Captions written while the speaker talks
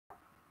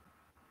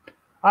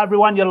Hi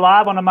everyone, you're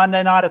live on a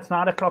Monday night. It's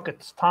 9 o'clock.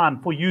 It's time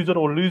for Use It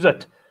or Lose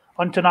It.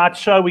 On tonight's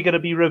show, we're going to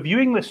be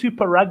reviewing the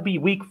Super Rugby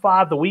Week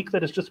 5, the week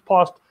that has just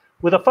passed,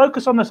 with a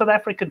focus on the South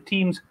African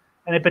teams,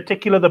 and in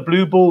particular the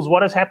Blue Bulls.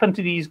 What has happened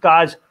to these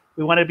guys?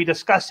 We want to be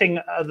discussing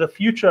the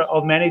future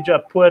of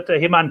manager Pote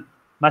Human.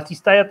 Must he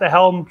stay at the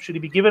helm? Should he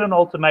be given an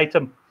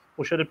ultimatum?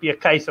 Or should it be a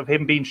case of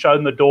him being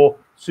shown the door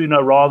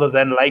sooner rather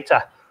than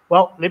later?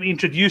 Well, let me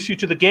introduce you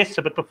to the guests.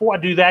 But before I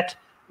do that,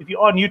 if you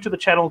are new to the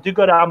channel, do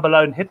go down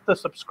below and hit the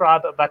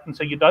subscribe button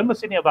so you don't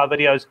miss any of our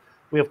videos.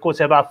 We, of course,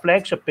 have our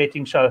flagship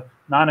betting show,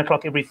 9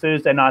 o'clock every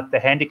Thursday night, the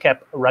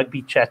Handicap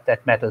Rugby Chat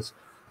That Matters.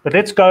 But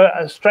let's go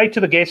straight to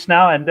the guests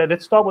now, and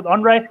let's start with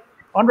Andre.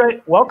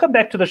 Andre, welcome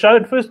back to the show.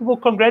 And first of all,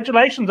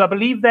 congratulations. I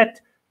believe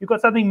that you've got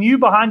something new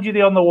behind you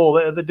there on the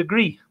wall, the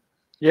degree.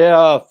 Yeah,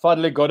 I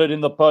finally got it in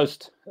the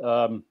post.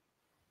 A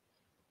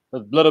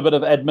little bit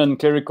of admin,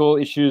 clerical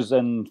issues,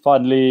 and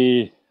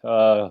finally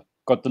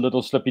got the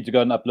little slippy to go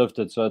and uplift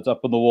it. So it's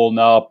up on the wall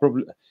now.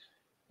 Probably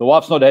the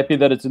wife's not happy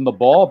that it's in the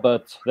bar,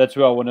 but that's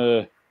where I want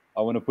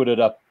to put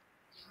it up.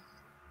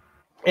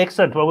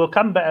 Excellent. Well, we'll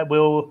come back.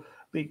 We'll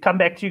come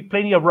back to you.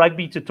 Plenty of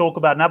rugby to talk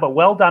about now, but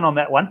well done on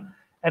that one.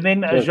 And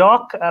then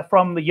Jacques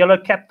from the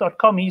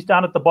yellowcap.com, he's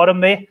down at the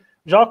bottom there.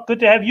 Jacques, good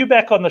to have you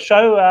back on the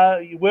show.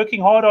 You're working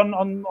hard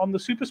on the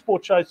Super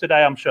Sport shows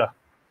today, I'm sure.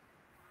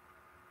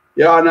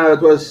 Yeah, I know.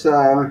 It was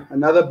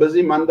another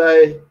busy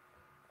Monday,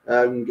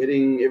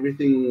 getting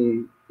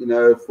everything,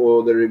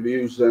 for the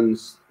reviews and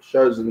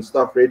shows and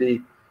stuff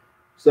ready.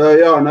 So,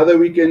 yeah, another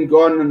weekend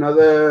gone,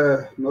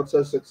 another not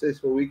so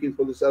successful weekend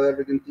for the South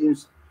African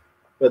teams.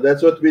 But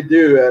that's what we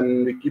do,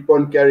 and we keep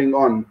on carrying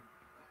on.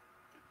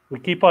 We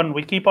keep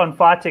on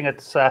fighting.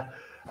 It's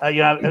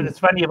it's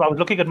funny. If I was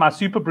looking at my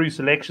Super Brew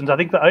selections, I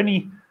think the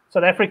only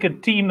South African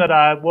team that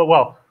I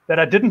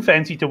didn't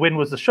fancy to win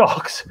was the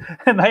Sharks,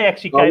 and they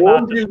actually came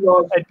out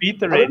and beat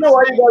the Reds. I don't know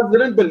why you guys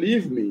didn't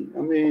believe me.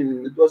 I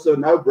mean, it was a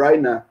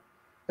no-brainer.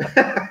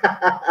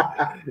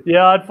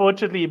 Yeah,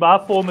 unfortunately,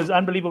 my form is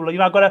unbelievable.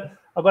 I've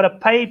got a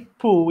paid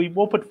pool. We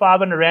all put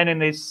 500 rand,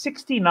 and there's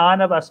 69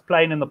 of us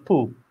playing in the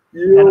pool,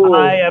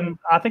 and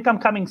I think I'm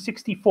coming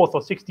 64th or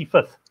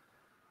 65th.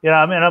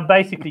 I mean, I'm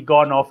basically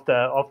gone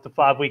after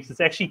 5 weeks.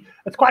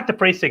 It's quite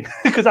depressing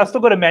because I've still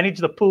got to manage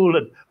the pool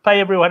and pay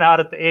everyone out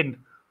at the end.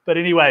 But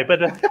anyway,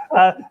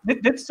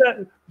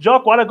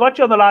 Jacques, while I got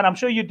you on the line, I'm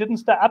sure you didn't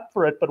stay up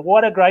for it, but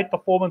what a great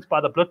performance by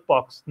the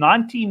Blitzboks.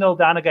 19-0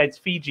 down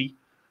against Fiji.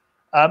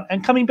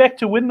 And coming back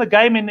to win the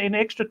game in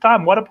extra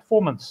time. What a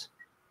performance.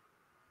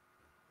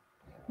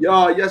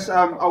 Yeah, yes.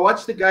 I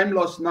watched the game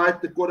last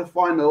night, the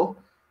quarterfinal.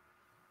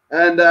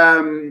 And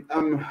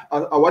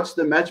I watched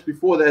the match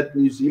before that,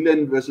 New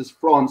Zealand versus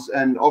France.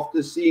 And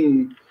after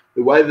seeing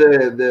the way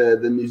the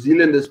New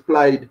Zealanders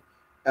played,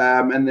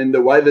 and then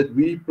the way that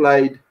we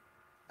played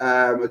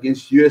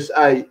against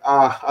USA,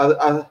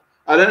 I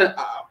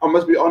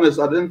must be honest,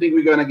 I didn't think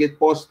we were going to get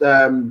past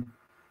the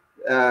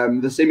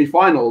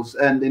semi-finals.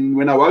 And then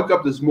when I woke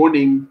up this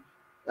morning,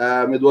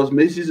 it was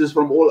messages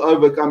from all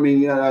over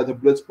coming, the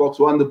Blitzboks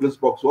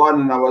won,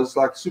 and I was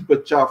like super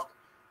chuffed.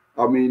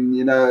 I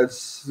mean,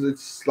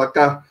 it's like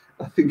I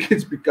think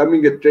it's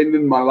becoming a trend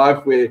in my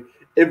life where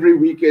every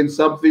weekend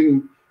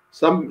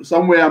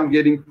somewhere I'm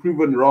getting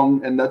proven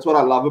wrong, and that's what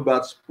I love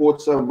about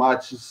sports so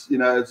much.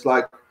 It's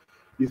like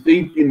you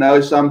think you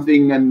know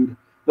something, and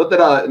not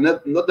that I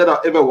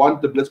ever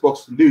want the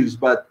Blitzboks to lose,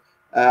 but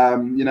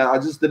I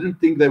just didn't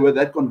think they were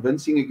that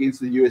convincing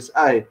against the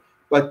USA.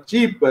 But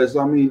jeepers,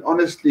 I mean,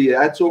 honestly,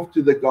 hats off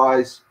to the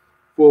guys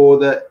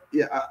for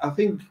I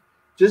think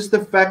just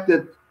the fact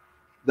that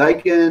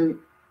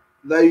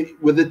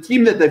with the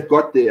team that they've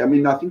got there, I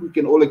mean, I think we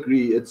can all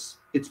agree it's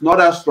not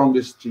our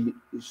strongest team.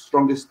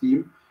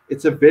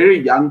 It's a very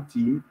young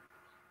team,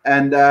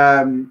 and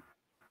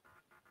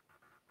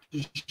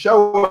to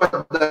show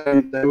what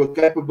they were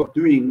capable of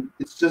doing,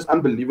 it's just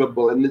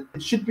unbelievable. And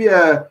it should be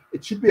a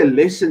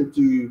lesson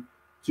to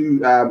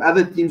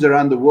other teams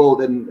around the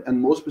world, and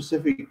more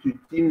specific to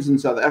teams in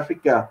South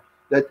Africa,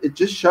 that it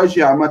just shows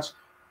you how much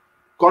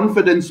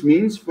confidence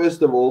means,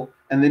 first of all,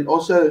 and then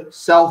also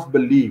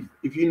self-belief.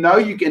 If you know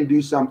you can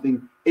do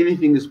something,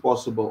 anything is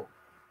possible.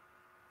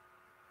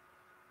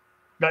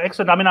 No,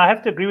 excellent. I mean, I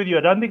have to agree with you.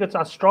 I don't think it's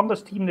our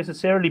strongest team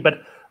necessarily,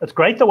 but it's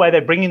great the way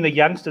they're bringing the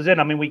youngsters in.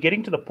 I mean, we're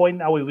getting to the point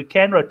now where we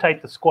can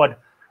rotate the squad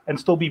and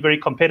still be very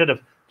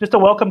competitive. Just a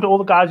welcome to all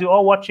the guys who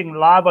are watching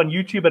live on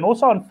YouTube and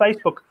also on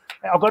Facebook.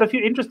 I've got a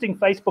few interesting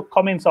Facebook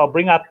comments I'll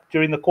bring up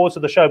during the course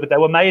of the show, but they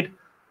were made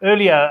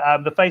earlier.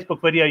 The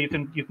Facebook video, you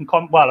can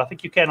I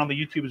think you can on the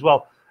YouTube as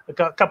well. A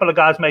couple of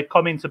guys made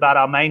comments about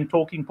our main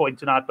talking point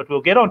tonight, but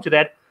we'll get on to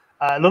that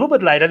a little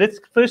bit later. Let's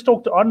first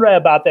talk to Andre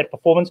about that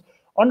performance.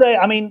 Andre,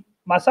 I mean,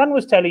 my son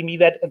was telling me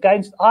that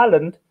against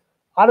Ireland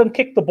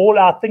kicked the ball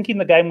out thinking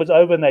the game was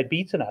over and they'd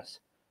beaten us.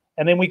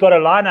 And then we got a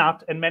line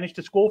out and managed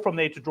to score from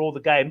there to draw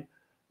the game.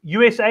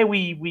 USA, I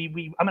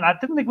mean, I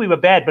didn't think we were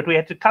bad, but we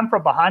had to come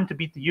from behind to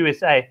beat the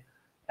USA.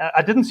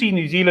 I didn't see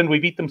New Zealand. We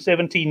beat them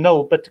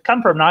 17-0, but to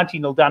come from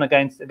 19-0 down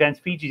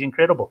against Fiji is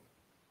incredible.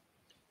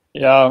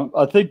 Yeah,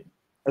 I think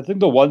I think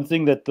the one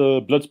thing that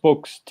the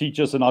Blitzboks teach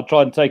us, and I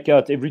try and take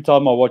out every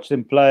time I watch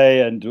them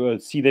play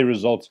and see their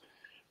results,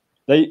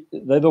 they're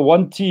the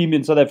one team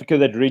in South Africa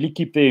that really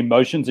keep their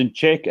emotions in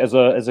check as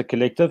a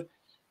collective.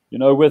 You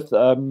know, with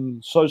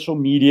social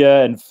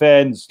media and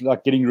fans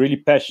like getting really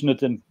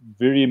passionate and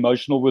very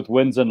emotional with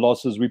wins and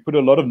losses, we put a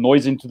lot of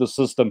noise into the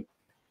system,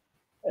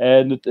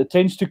 and it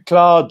tends to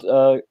cloud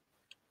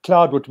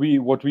what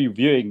we're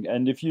viewing.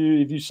 And if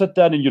you sit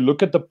down and you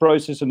look at the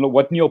process and look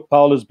what Neil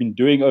Powell has been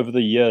doing over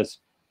the years,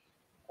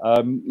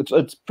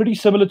 it's pretty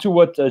similar to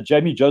what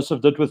Jamie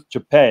Joseph did with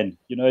Japan.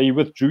 You know, he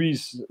withdrew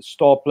his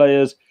star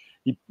players,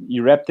 he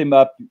wrapped them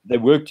up, they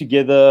worked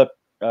together.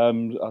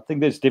 I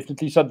think there's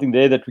definitely something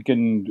there that we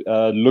can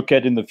look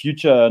at in the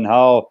future, and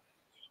how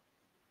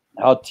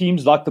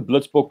teams like the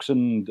Blitzboks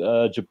and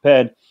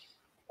Japan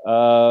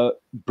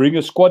bring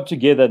a squad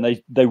together,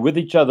 and they're with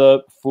each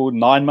other for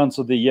 9 months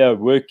of the year,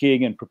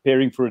 working and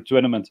preparing for a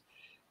tournament.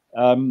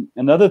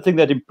 Another thing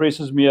that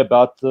impresses me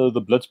about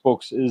the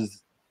Blitzboks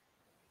is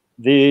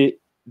the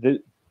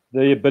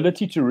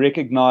ability to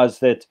recognize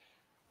that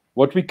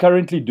what we're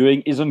currently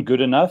doing isn't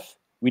good enough.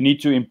 We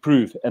need to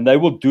improve, and they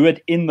will do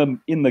it in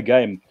the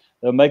game.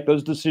 They'll make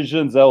those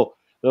decisions. They'll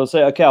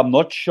say, okay, I'm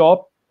not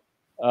sharp.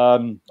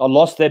 I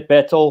lost that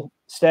battle.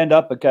 Stand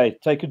up. Okay,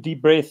 take a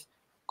deep breath.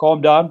 Calm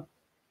down.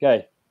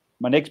 Okay,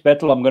 my next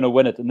battle, I'm going to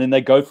win it, and then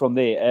they go from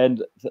there.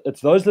 And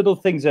it's those little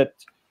things that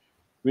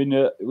when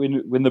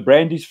the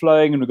brandy's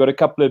flowing and we've got a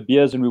couple of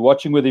beers and we're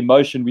watching with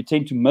emotion, we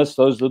tend to miss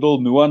those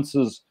little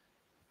nuances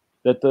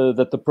that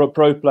the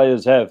pro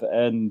players have.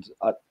 And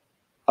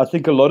I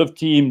think a lot of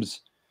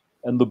teams,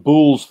 and the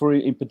Bulls,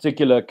 in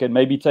particular, can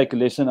maybe take a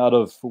lesson out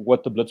of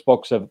what the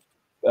Blitzboks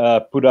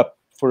have put up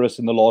for us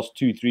in the last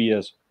 2-3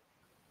 years.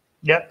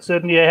 Yeah,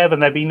 certainly they have,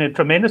 and they've been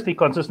tremendously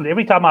consistent.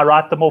 Every time I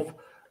write them off,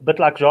 a bit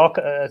like Jacques,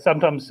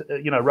 sometimes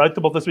wrote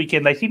them off this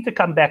weekend, they seem to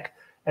come back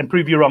and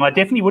prove you wrong. I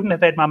definitely wouldn't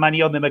have had my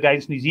money on them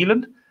against New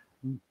Zealand,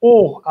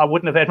 or I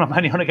wouldn't have had my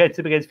money on against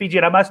Fiji.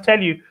 And I must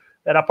tell you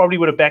that I probably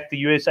would have backed the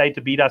USA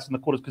to beat us in the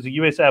quarters, because the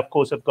USA, of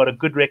course, have got a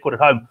good record at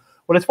home.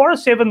 Well, as far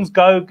as Sevens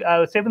go,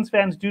 Sevens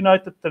fans do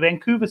note that the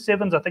Vancouver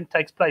Sevens, I think,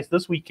 takes place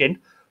this weekend.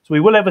 So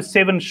we will have a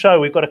Sevens show.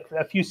 We've got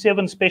a few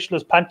Sevens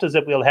specialist punters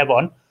that we'll have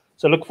on.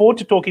 So look forward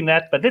to talking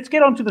that. But let's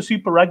get on to the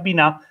Super Rugby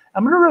now.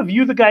 I'm going to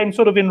review the game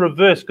sort of in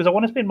reverse, because I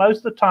want to spend most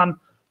of the time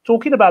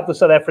talking about the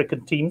South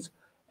African teams.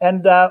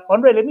 And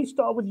Andre, let me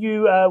start with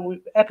you.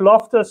 At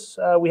Loftus,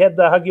 we had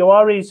the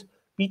Jaguares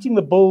beating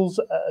the Bulls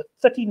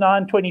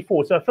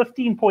 39-24. So a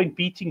 15-point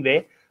beating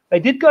there. They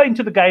did go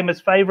into the game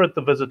as favourite,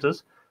 the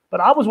visitors. But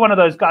I was one of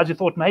those guys who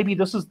thought maybe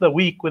this is the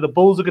week where the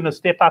Bulls are going to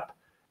step up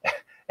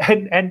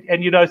and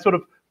sort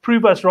of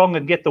prove us wrong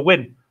and get the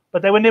win.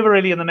 But they were never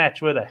really in the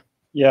match, were they?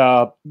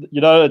 Yeah,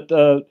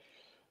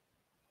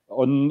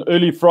 on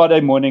early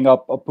Friday morning, I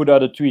put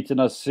out a tweet and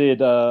I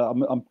said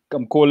I'm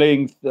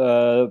calling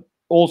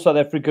all South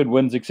African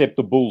wins except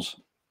the Bulls.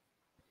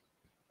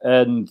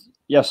 And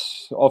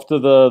yes, after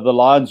the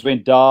Lions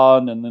went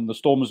down and then the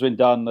Stormers went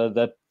down,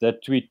 that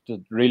tweet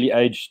really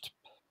aged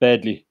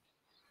badly.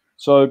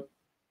 So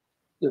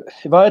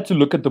if I had to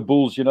look at the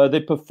Bulls,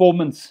 their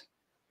performance,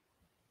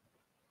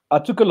 I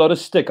took a lot of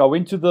stick. I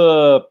went to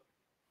the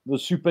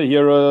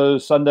Superhero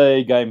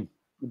Sunday game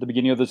at the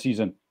beginning of the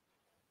season.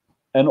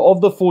 And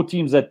of the 4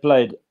 teams that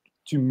played,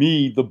 to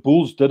me, the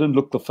Bulls didn't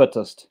look the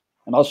fittest.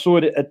 And I saw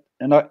it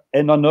and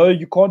I know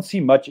you can't see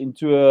much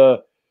into a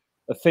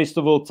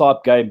festival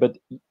type game, but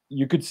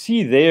you could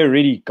see there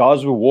already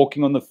guys were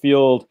walking on the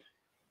field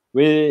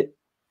where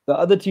the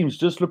other teams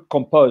just looked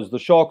composed. The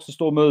Sharks, the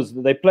Stormers,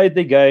 they played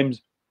their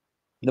games.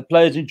 The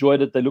players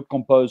enjoyed it. They looked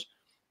composed.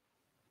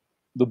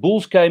 The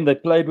Bulls came. They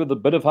played with a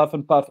bit of huff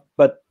and puff,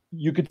 but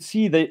you could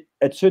see they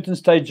at certain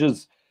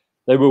stages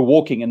they were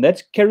walking, and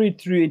that's carried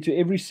through into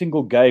every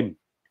single game.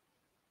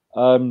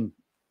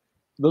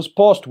 This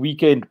past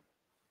weekend,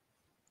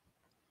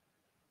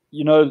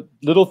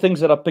 little things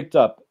that I picked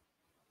up.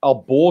 Our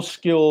ball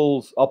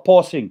skills, our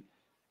passing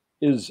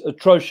is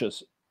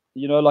atrocious.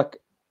 Like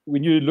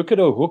when you look at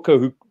a hooker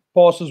who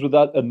passes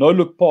without a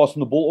no-look pass,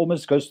 and the ball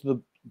almost goes to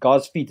the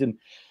guy's feet, and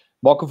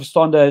Marco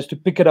Verstander has to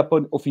pick it up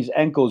off his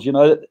ankles.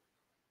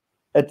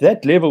 At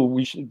that level,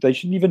 they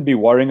shouldn't even be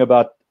worrying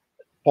about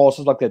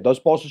passes like that. Those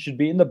passes should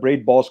be in the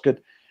bread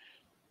basket,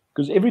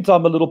 because every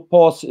time a little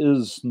pass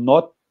is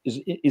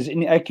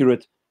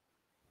inaccurate,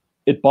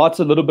 it bites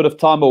a little bit of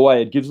time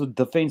away. It gives the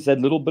defense that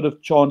little bit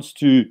of chance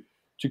to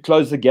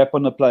close the gap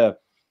on the player.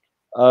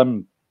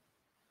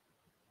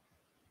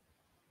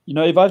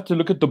 If I have to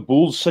look at the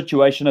Bulls'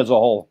 situation as a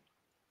whole,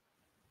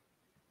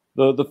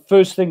 the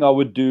first thing I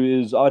would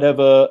do is I'd have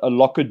a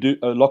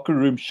locker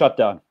room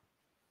shutdown.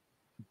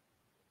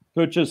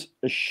 Purchase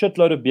a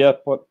shitload of beer.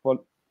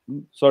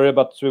 Sorry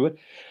about the swear word.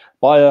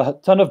 Buy a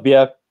ton of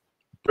beer,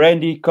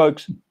 brandy,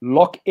 cokes,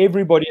 lock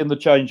everybody in the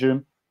change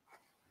room,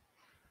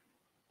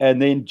 and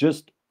then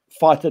just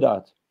fight it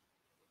out.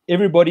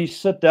 Everybody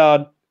sit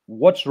down,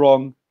 what's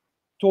wrong,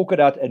 talk it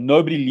out, and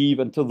nobody leave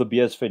until the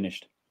beer's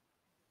finished.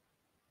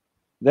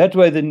 That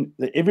way, then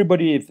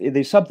everybody, if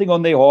there's something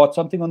on their heart,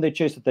 something on their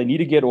chest that they need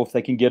to get off,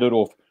 they can get it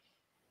off.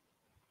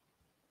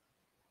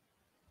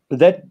 But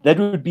that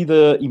would be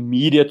the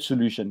immediate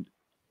solution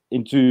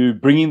into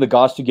bringing the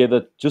guys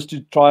together, just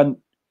to try and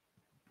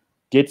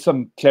get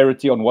some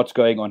clarity on what's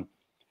going on.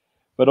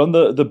 But on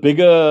the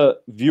bigger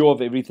view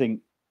of everything,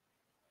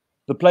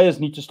 the players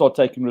need to start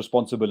taking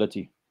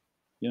responsibility.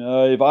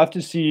 If I have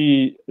to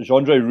see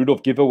Jandre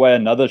Rudolph give away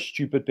another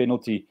stupid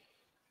penalty,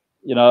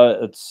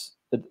 it's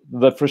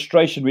the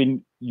frustration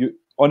when you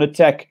on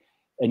attack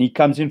and he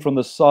comes in from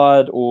the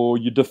side, or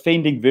you're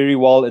defending very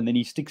well and then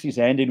he sticks his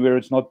hand in where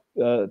it's not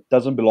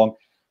doesn't belong.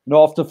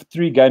 After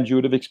 3 games, you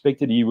would have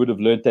expected he would have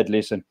learned that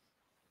lesson.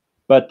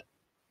 But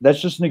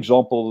that's just an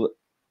example.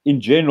 In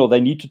general,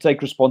 they need to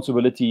take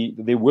responsibility.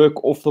 They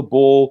work off the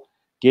ball,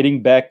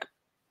 getting back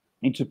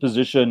into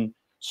position,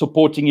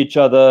 supporting each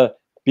other,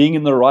 being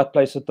in the right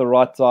place at the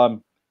right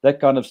time, that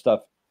kind of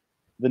stuff.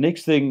 The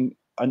next thing,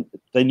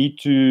 they need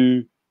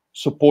to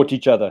support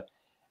each other.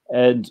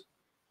 And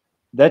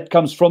that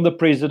comes from the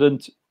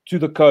president to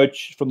the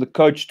coach, from the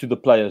coach to the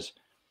players.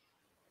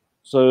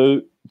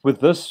 So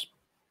with this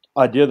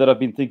idea that I've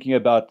been thinking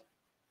about,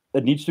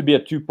 it needs to be a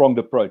 2-pronged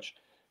approach.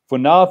 For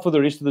now, for the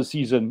rest of the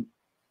season,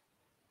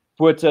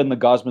 Pote and the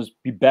guys must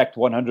be backed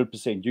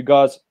 100%. You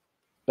guys,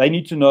 they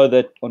need to know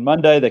that on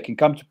Monday they can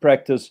come to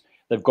practice.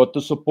 They've got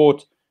the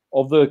support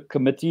of the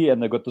committee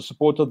and they've got the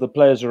support of the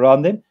players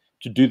around them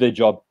to do their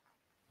job.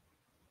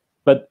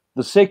 But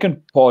the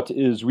second part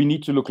is we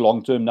need to look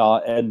long-term now,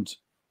 and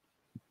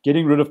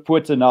getting rid of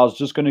Pote now is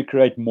just going to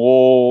create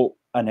more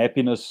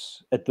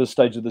unhappiness at this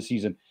stage of the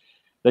season.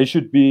 They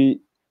should be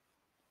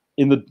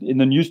in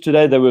the news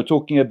today. They were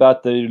talking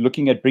about they're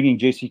looking at bringing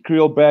Jesse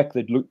Creel back.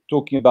 They're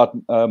talking about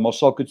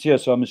Marcel Coetzee,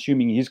 so I'm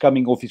assuming he's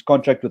coming off his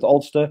contract with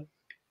Ulster.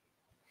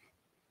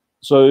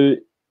 So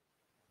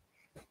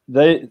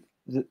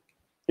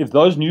if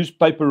those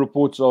newspaper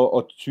reports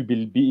are to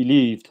be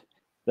believed,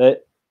 they're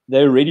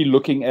already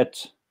looking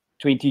at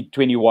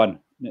 2021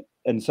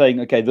 and saying,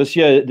 okay, this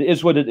year it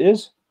is what it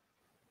is,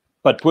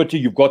 but Pote,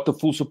 you've got the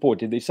full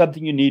support. If there's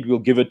something you need, we'll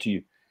give it to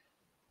you.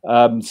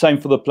 Same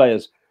for the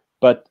players.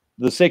 But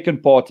the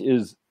second part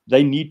is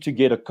they need to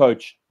get a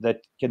coach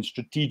that can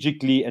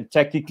strategically and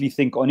tactically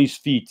think on his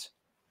feet,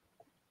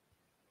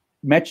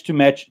 match to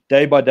match,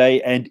 day by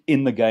day, and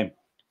in the game.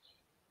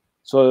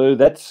 So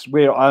that's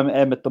where I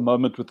am at the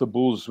moment with the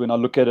Bulls. When I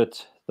look at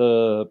it,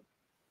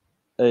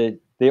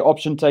 their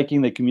option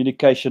taking, their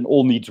communication,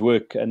 all needs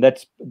work, and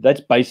that's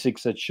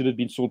basics that should have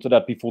been sorted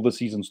out before the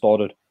season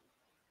started.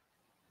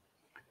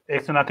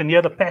 Excellent. I can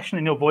hear the passion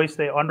in your voice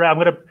there, Andre. I'm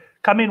going to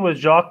come in with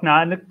Jacques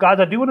now. And guys,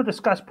 I do want to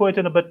discuss Pote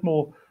in a bit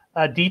more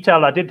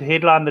detail. I did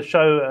headline the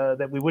show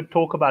that we would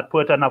talk about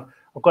Pote, and I've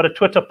got a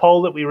Twitter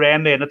poll that we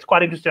ran there, and it's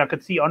quite interesting. I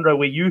could see, Andre,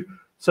 where you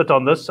sit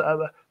on this.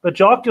 But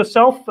Jacques,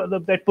 yourself,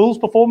 that Bulls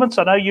performance,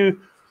 I know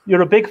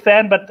you're a big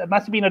fan, but it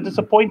must have been a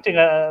disappointing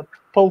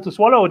pill to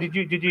swallow, or did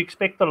you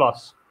expect the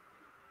loss?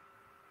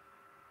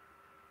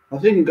 I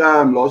think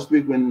last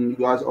week when you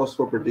guys asked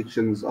for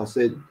predictions, I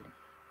said,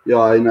 yeah,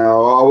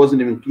 I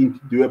wasn't even keen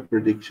to do a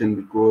prediction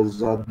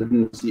because I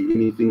didn't see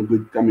anything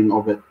good coming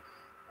of it.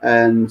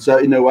 And so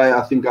in a way,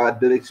 I think I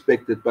did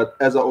expect it. But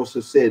as I also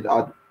said,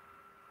 I'm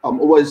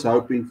always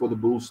hoping for the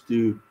Bulls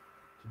to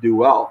do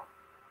well.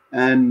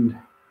 And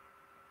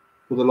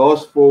for the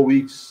last 4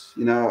 weeks,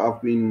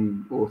 I've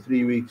been, or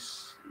 3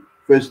 weeks,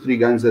 first 3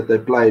 games that they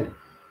played,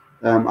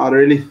 I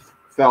really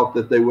felt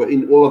that they were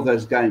in all of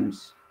those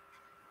games.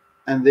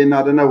 And then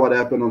I don't know what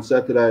happened on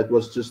Saturday. It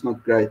was just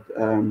not great.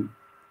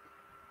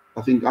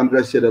 I think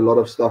Andre said a lot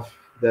of stuff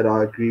that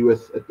I agree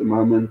with at the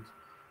moment.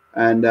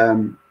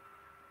 And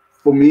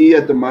for me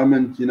at the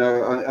moment,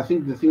 I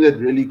think the thing that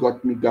really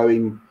got me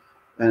going,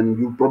 and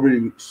you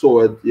probably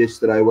saw it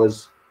yesterday,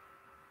 was,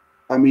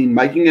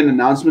 making an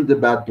announcement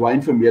about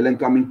Dwayne Vermeulen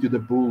coming to the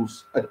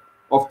Bulls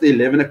after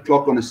 11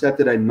 o'clock on a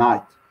Saturday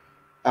night.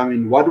 I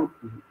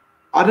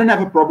don't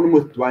have a problem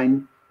with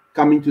Dwayne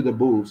coming to the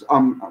Bulls.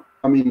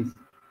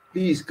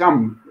 Please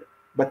come,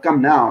 but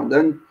come now.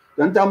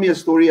 Don't tell me a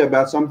story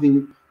about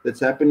something that's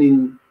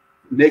happening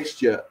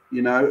next year,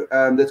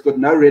 that's got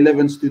no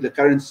relevance to the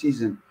current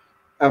season.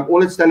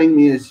 All it's telling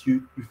me is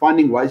you're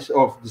finding ways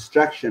of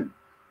distraction,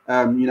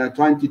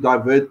 trying to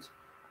divert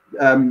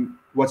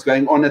what's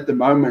going on at the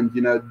moment,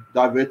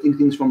 diverting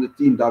things from the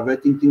team,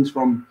 diverting things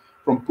from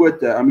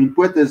Pote.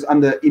 Pote is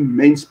under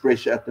immense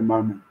pressure at the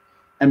moment.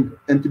 And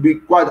to be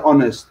quite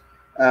honest,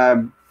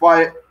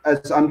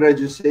 as Andre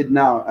just said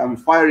now,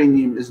 firing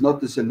him is not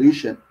the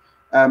solution.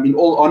 In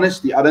all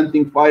honesty, I don't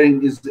think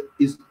firing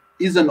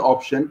is an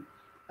option.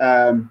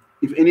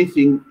 If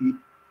anything,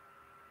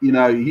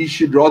 he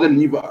should rather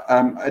leave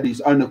at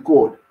his own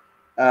accord,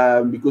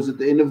 because at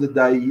the end of the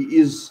day, he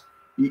is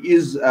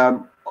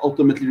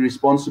ultimately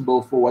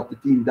responsible for what the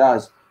team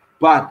does.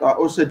 But I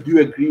also do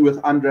agree with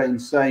Andre in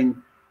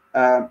saying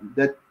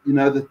that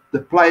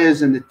the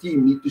players and the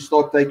team need to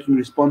start taking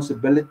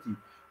responsibility.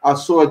 I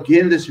saw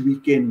again this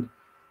weekend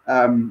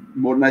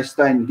Morné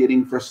Steyn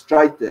getting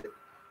frustrated.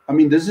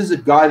 This is a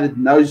guy that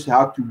knows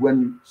how to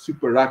win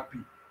Super Rugby.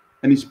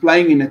 and he's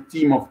playing in a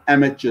team of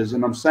amateurs.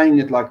 And I'm saying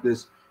it like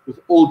this with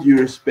all due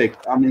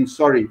respect. I mean,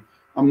 sorry,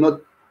 I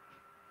don't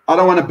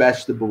want to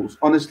bash the Bulls.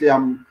 Honestly,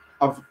 I'm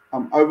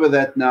over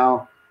that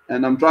now,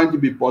 and I'm trying to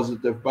be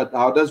positive. But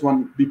how does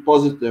one be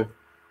positive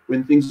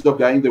when things are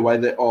going the way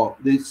they are?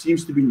 There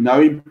seems to be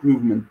no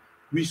improvement.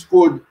 We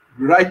scored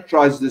great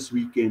tries this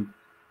weekend,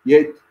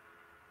 yet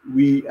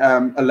we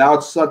allowed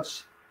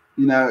such,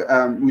 we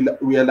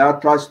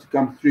allowed tries to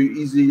come through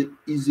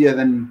easier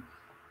than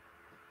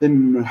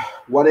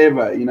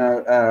whatever.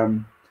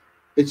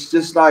 It's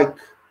just like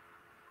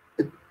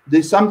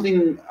there's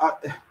something.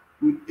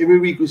 Every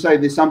week we say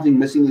there's something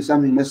missing. There's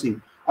something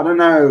missing. I don't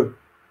know.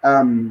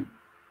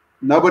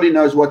 Nobody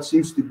knows what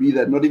seems to be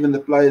that. Not even the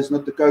players,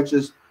 not the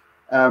coaches.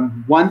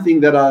 One thing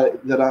that I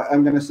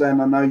am going to say,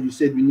 and I know you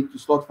said we need to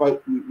start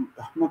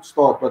not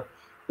start, but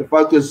the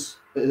focus.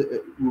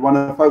 We want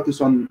to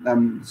focus on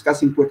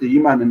discussing Pote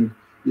Human and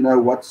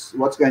what's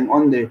going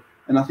on there.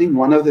 And I think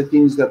one of the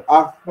things that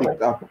I've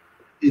picked up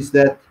is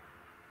that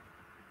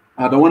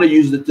I don't want to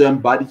use the term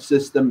buddy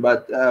system,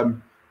 but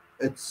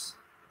it's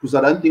because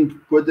I don't think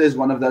Pote is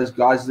one of those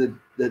guys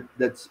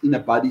that's in a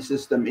buddy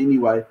system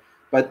anyway.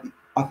 But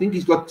I think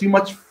he's got too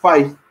much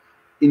faith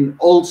in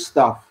old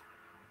stuff,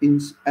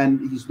 and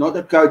he's not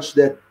a coach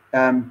that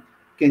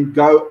can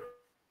go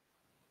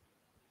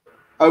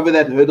over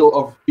that hurdle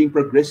of being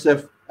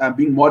progressive,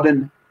 being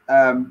modern,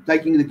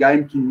 taking the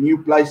game to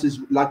new places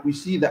like we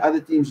see the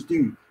other teams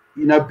do.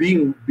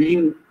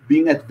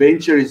 Being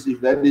adventurous, if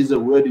that is a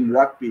word in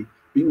rugby,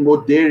 being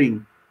more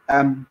daring,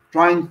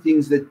 trying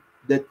things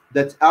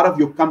that's out of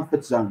your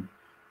comfort zone.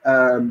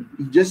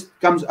 He just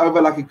comes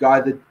over like a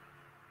guy that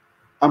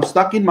I'm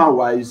stuck in my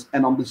ways,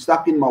 and I'll be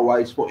stuck in my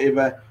ways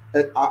forever.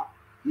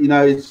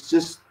 It's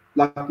just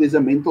like there's a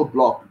mental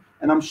block,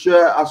 and I'm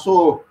sure I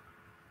saw.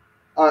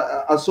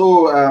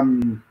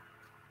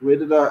 Where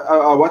did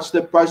I watched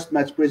the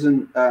post-match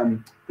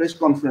press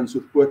conference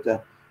with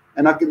Pote,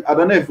 and I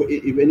don't know if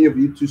any of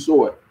you two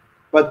saw it,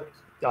 but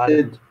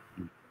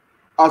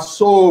I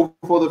saw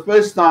for the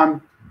first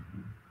time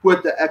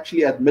Pote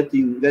actually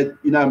admitting that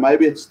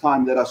maybe it's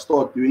time that I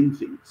start doing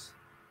things.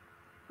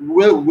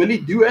 Will he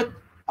do it?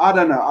 I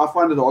don't know. I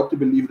find it hard to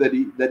believe that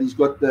he's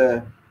got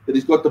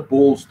the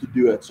balls to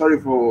do it. Sorry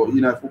for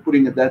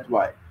putting it that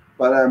way.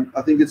 But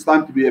I think it's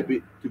time to be a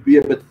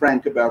bit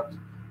frank about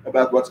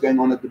what's going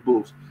on at the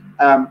Bulls.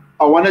 I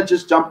want to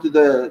just jump to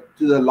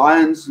the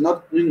Lions,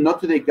 not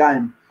to their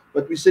game,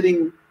 but we're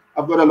sitting.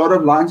 I've got a lot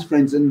of Lions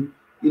friends, and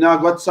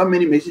I've got so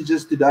many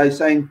messages today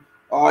saying,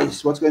 "Oh,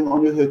 yes, what's going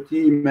on with her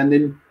team?" And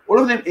then all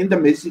of them end the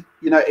message,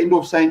 end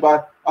off saying,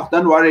 "But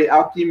don't worry,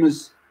 our team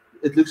is.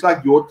 It looks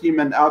like your team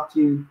and our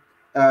team.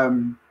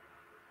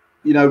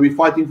 We're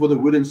fighting for the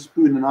wooden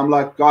spoon." And I'm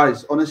like,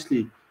 guys,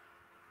 honestly,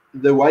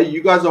 the way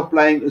you guys are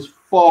playing is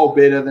far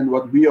better than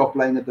what we are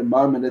playing at the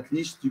moment. At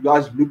least you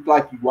guys look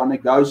like you want to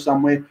go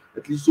somewhere.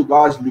 At least you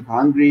guys look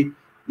hungry.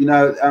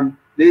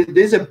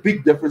 There's a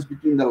big difference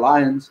between the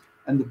Lions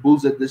and the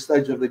Bulls at this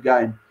stage of the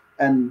game.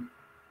 And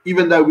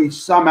even though we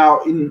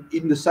somehow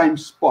in the same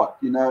spot,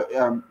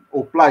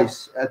 or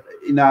place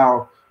in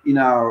the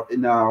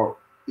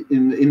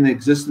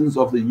existence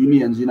of the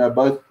unions,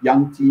 both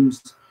young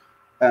teams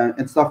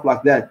and stuff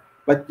like that.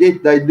 But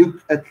yet they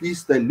look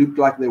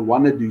like they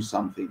want to do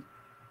something.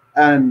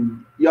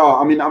 And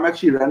I'm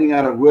actually running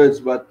out of words,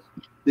 but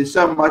there's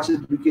so much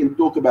that we can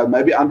talk about.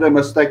 Maybe Andre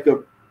must take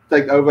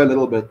over a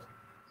little bit.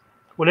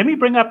 Well,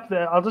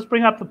 I'll just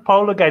bring up the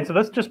poll again. So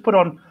let's just put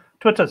on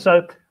Twitter.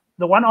 So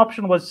the one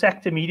option was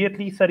sacked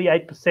immediately,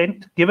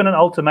 38%, given an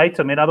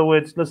ultimatum. In other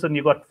words, listen,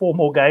 you've got 4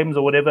 more games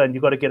or whatever, and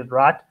you've got to get it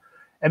right.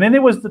 And then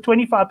there was the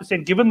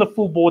 25% given the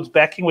full board's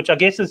backing, which I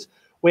guess is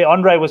where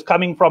Andre was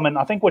coming from. And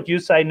I think what you're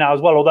saying now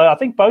as well, although I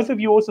think both of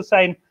you also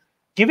saying,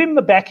 give him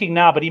the backing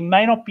now, but he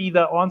may not be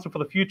the answer for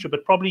the future,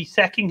 but probably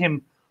sacking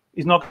him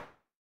is not.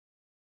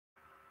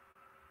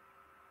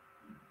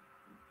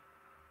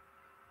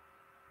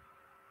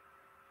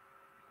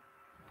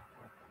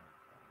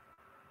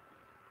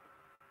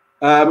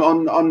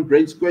 On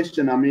Brent's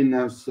question,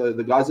 so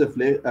the guys have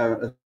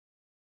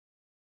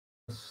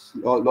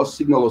lost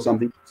signal or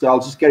something. So I'll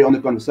just carry on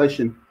the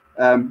conversation.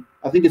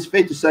 I think it's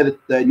fair to say that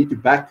they need to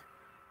back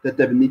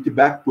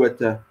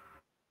Pote.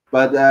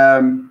 But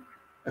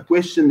a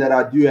question that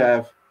I do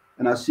have,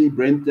 and I see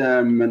Brent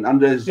and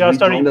Andres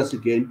rejoined us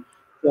again.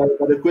 So,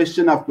 but the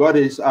question I've got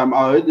is, I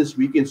heard this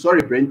weekend.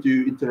 Sorry, Brent,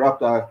 to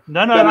interrupt.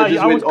 No.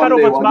 I was cut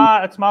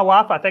off. It's my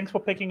Wi-Fi. Thanks for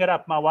picking it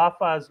up. My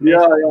Wi-Fi is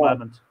messed at the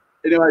moment.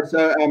 Anyway,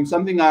 so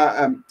something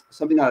I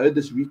heard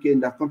this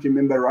weekend. I can't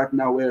remember right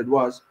now where it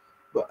was,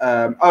 but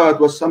it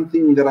was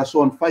something that I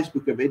saw on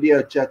Facebook, a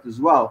video chat as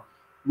well,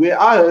 where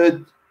I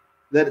heard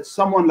that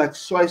someone like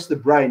Swice the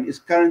Brain is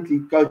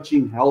currently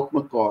coaching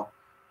Helpmekaar.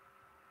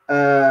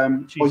 Are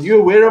you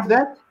aware of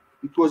that?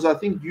 Because I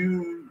think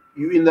you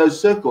in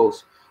those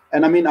circles,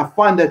 and I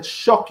find that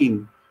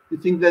shocking to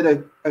think that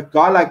a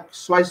guy like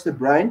Swice the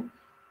Brain,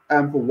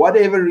 for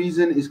whatever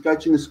reason, is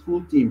coaching a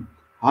school team.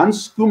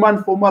 Hans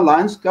Koeman, former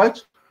Lions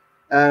coach,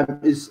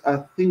 is, I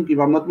think, if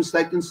I'm not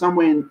mistaken,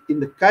 somewhere in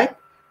the Cape.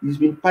 He's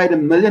been paid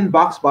 $1 million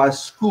by a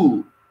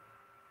school.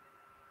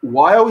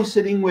 Why are we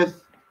sitting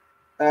with,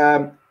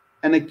 and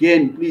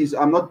again, please,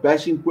 I'm not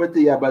bashing Pote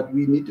here, but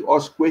we need to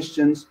ask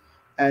questions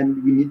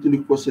and we need to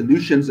look for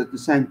solutions at the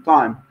same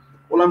time.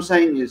 All I'm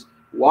saying is,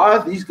 why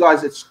are these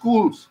guys at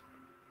schools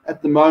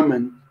at the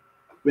moment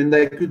when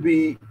they could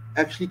be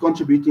actually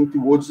contributing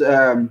towards,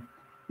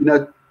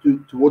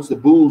 towards the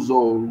Bulls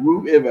or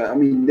whoever? I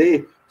mean,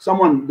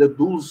 the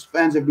Bulls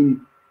fans have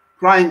been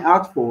crying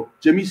out for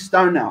Jimmy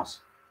Stonehouse.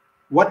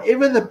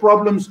 Whatever the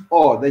problems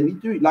are, they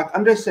need to, like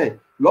Andre said,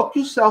 lock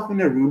yourself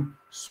in a room,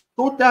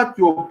 sort out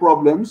your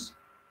problems,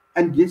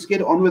 and let's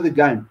get on with the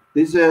game.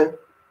 There's a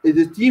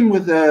team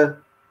with a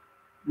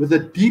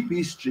deep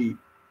history,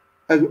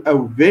 a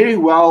very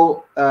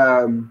well,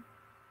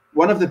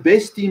 one of the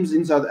best teams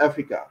in South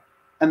Africa,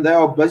 and they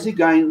are busy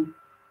going,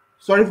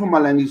 sorry for my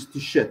language, to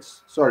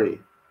shits.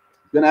 Sorry.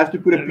 Gonna have to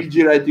put a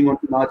PG rating on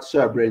tonight's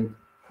show, Brent.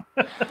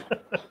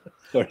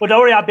 Well, don't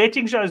worry, our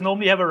betting shows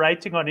normally have a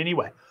rating on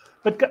anyway.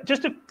 But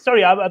the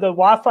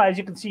Wi-Fi, as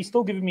you can see,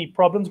 still giving me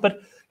problems.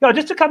 But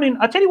just to come in,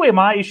 I'll tell you where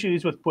my issue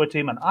is with Pote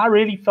Human. I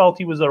really felt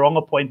he was the wrong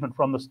appointment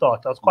from the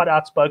start. I was quite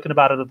outspoken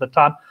about it at the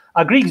time.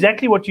 I agree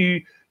exactly what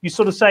you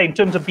sort of say in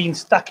terms of being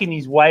stuck in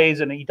his ways,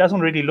 and he doesn't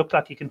really look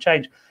like he can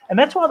change. And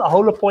that's why the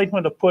whole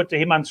appointment of Pote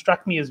Human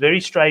struck me as very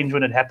strange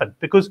when it happened.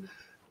 Because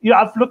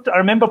I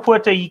remember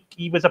Pote,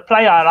 he was a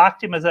player. I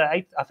liked him as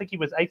I think he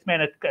was 8th man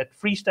at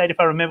Free State, if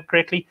I remember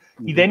correctly.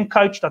 Mm-hmm. He then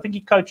coached, I think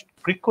he coached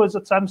Griquas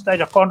at some stage,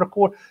 I can't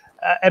recall.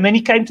 And then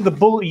he came to the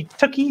Bull. He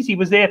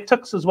was there at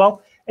Tuks as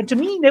well. And to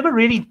me, he never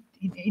really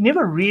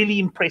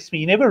impressed me.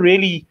 He never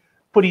really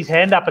put his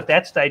hand up at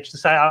that stage to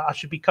say, I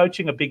should be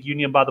coaching a big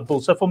union by the Bull.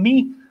 So for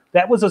me,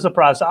 that was a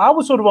surprise. So I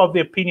was sort of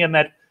the opinion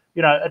that,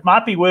 it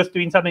might be worth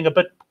doing something a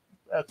bit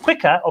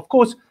quicker. Of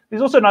course,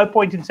 there's also no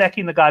point in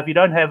sacking the guy if you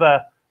don't have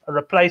a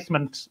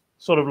replacement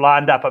sort of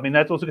lined up. I mean,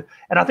 that's also good.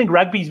 And I think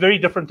rugby is very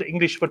different to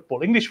English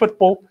football. English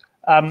football,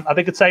 I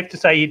think it's safe to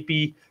say he'd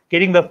be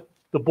getting the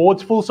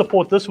board's full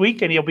support this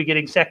week and he'll be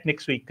getting sacked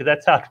next week because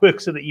that's how it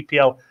works in the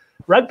EPL.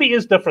 Rugby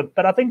is different,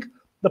 but I think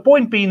the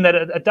point being that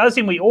it does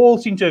seem we all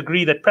seem to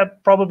agree that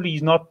probably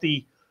he's not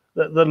the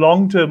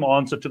long-term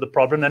answer to the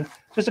problem. And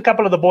just a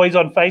couple of the boys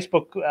on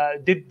Facebook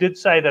did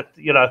say that,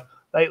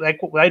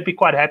 they'd be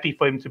quite happy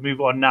for him to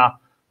move on now.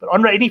 But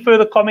Andre, any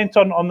further comments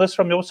on this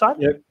from your side?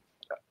 Yeah.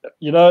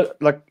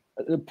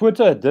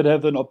 Pote did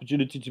have an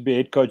opportunity to be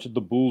head coach at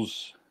the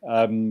Bulls.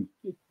 And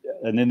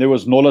then there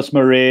was Nolas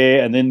Murray,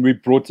 and then we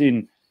brought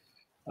in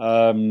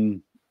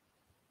John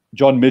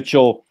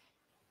Mitchell.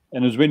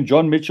 And it was when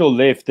John Mitchell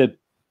left that,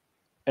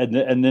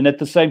 and then at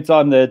the same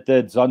time that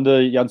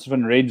Zander Janssen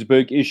van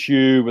Rensburg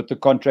issue with the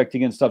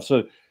contracting and stuff.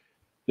 So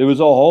there was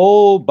a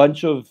whole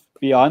bunch of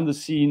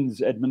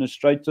behind-the-scenes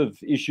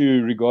administrative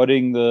issue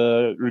regarding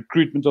the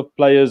recruitment of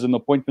players and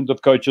appointment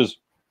of coaches.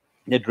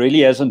 It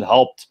really hasn't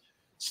helped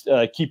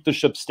keep the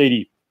ship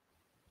steady.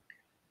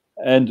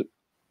 And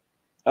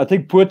I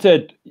think Pote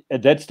at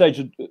that stage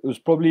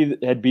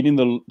had been in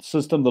the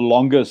system the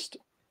longest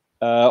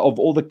of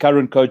all the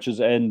current coaches,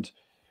 and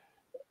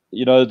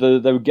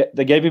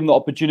they gave him the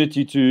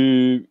opportunity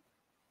to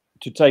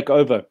take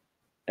over.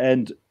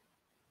 And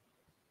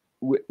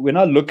when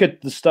I look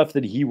at the stuff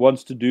that he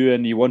wants to do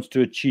and he wants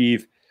to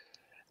achieve,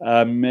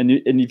 and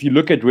if you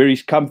look at where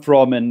he's come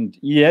from, and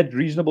he had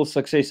reasonable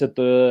success at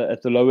the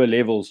lower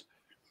levels.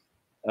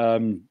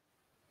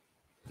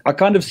 I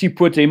kind of see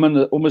Pote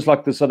Human almost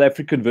like the South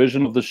African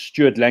version of the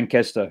Stuart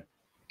Lancaster.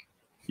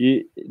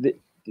 He's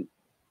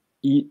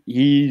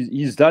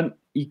got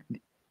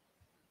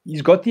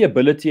the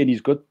ability and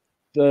he's got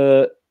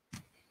the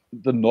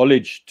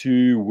knowledge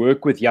to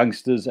work with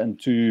youngsters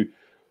and to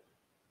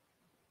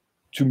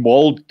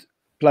mold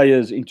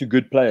players into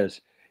good players.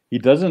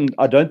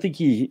 I don't think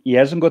he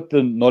hasn't got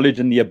the knowledge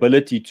and the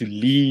ability to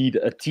lead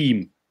a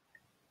team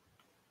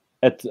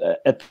at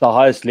the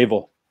highest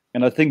level.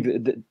 And I think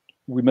that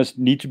we must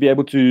need to be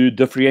able to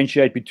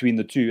differentiate between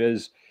the two.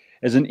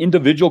 As an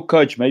individual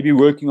coach, maybe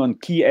working on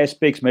key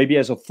aspects, maybe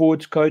as a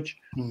forwards coach,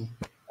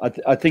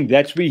 I think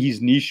that's where his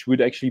niche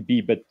would actually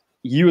be. But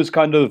he was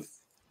the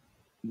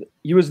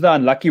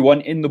unlucky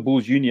one in the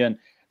Bulls Union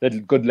that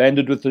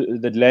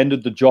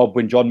landed the job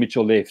when John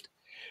Mitchell left.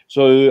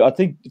 So I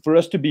think for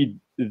us to be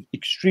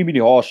extremely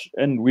harsh,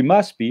 and we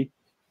must be,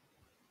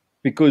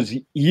 because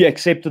he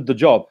accepted the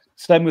job.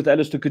 Same with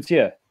Alistair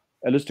Coetzee.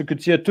 Alistair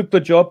Coetzee took the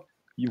job.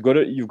 You've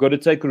got to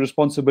take a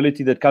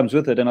responsibility that comes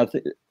with it, and I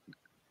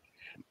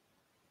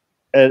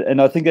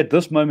think at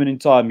this moment in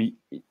time, he,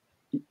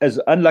 as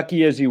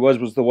unlucky as he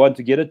was the one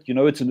to get it.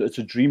 It's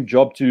a dream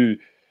job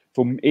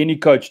for any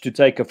coach to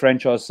take a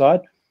franchise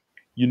side.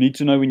 You need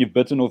to know when you've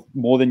bitten off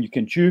more than you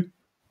can chew,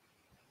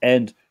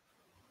 and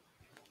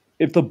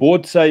if the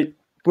board say,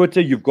 Pote,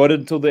 you've got it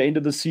until the end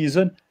of the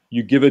season,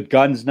 you give it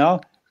guns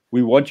now.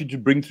 We want you to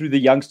bring through the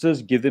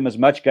youngsters, give them as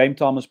much game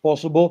time as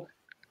possible.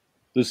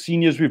 The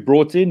seniors we've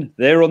brought in,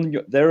 they're on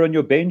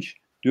your bench.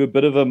 Do a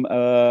bit of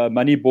a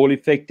money ball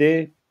effect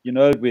there,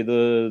 where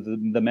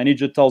the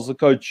manager tells the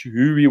coach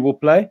who he will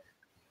play.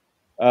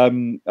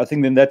 I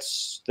think then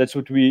that's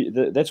what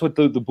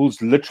the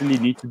Bulls literally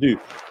need to do.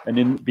 And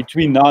in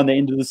between now and the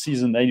end of the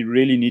season, they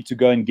really need to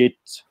go and get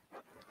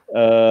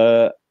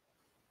a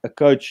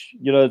coach.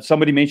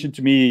 Somebody mentioned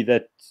to me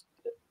that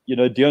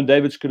Deon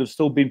Davids could have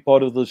still been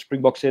part of the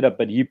Springbok setup,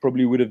 but he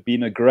probably would have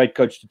been a great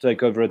coach to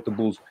take over at the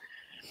Bulls.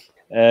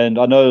 And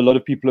I know a lot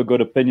of people have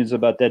got opinions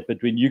about that,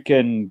 but when you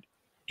can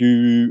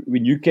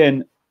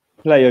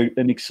play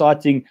an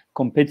exciting,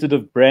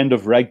 competitive brand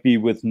of rugby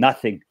with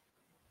nothing,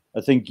 I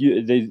think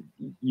you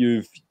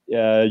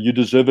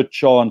deserve a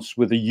chance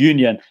with a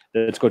union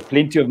that's got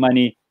plenty of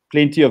money,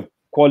 plenty of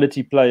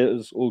quality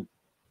players,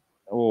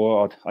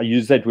 or I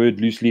use that word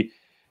loosely,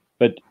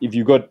 but if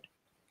you've got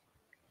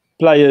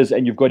players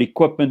and you've got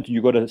equipment, and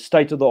you've got a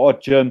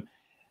state-of-the-art gym,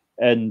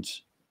 and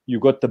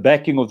you've got the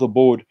backing of the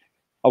board,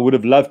 I would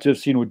have loved to have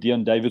seen what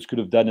Deon Davids could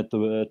have done at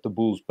the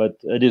Bulls, but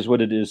it is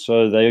what it is.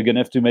 So they are going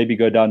to have to maybe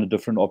go down a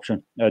different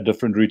option, a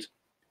different route.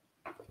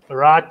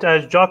 Right,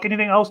 Jock,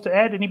 anything else to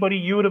add? Anybody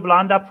you would have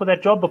lined up for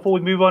that job before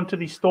we move on to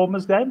the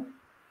Stormers game?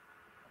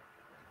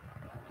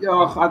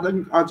 Yeah,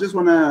 I just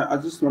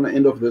wanna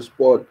end off this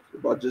part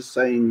by just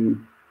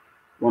saying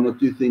one or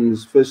two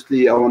things.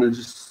 Firstly, I want to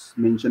just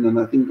mention, and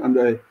I think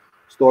Andre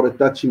started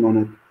touching on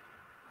it.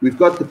 We've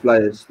got the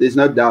players. There's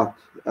no doubt.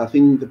 I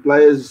think the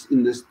players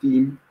in this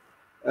team.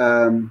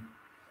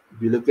 If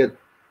you look at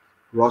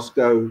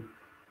Roscoe,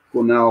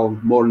 Cornell,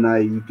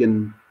 Mornay, you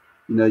can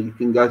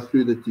go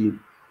through the team.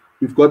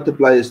 We've got the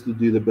players to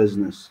do the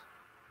business,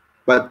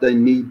 but they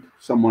need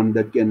someone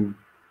that can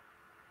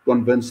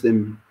convince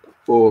them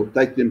or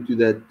take them to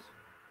that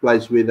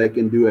place where they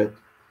can do it.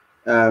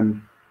 I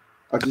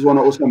just want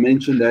to also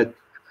mention that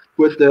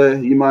Pote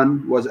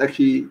Human was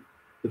actually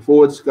the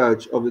forwards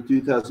coach of the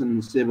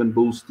 2007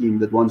 Bulls team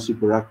that won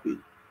Super Rugby.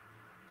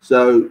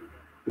 So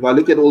if I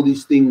look at all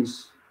these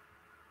things,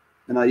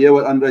 and I hear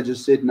what Andre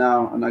just said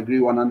now, and I agree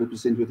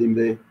 100% with him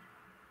there,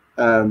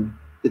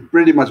 it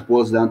pretty much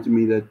boils down to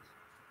me that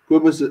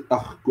Pote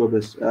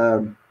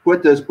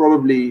is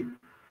probably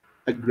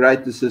a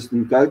great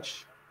assistant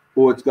coach,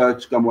 forwards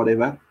coach, come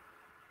whatever,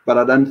 but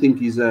I don't think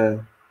he's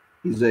a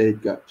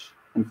head coach.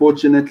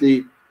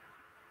 Unfortunately,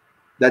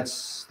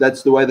 that's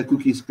the way the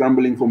cookie's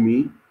crumbling for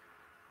me.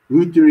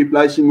 Who to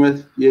replace him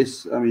with?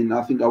 Yes, I mean,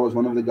 I think I was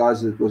one of the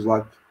guys that was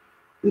like,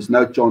 there's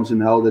no chance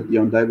in hell that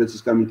Deon Davids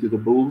is coming to the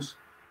Bulls.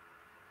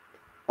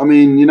 I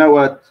mean, you know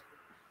what?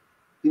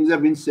 Things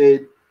have been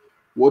said.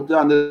 Water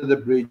under the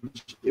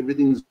bridge.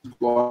 Everything's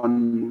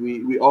gone.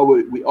 We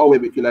all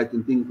speculate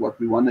and think what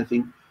we want to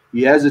think.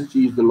 He has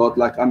achieved a lot,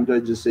 like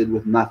Andre just said,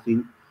 with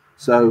nothing.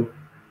 So,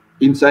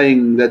 in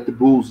saying that the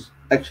Bulls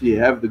actually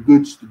have the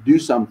goods to do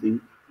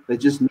something, they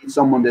just need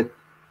someone that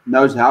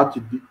knows how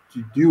to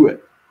do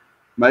it.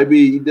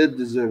 Maybe he did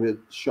deserve a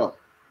shot.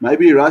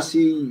 Maybe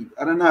Rassie,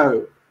 I don't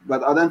know,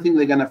 but I don't think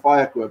they're going to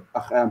fire Pote.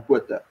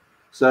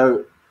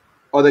 So,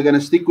 are they going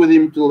to stick with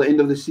him till the end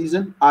of the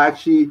season? I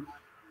actually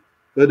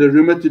heard a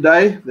rumor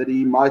today that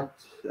he might,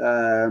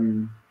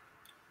 that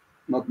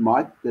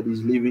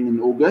he's leaving in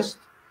August.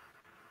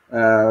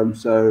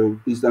 So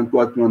please don't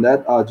quote me on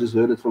that. I just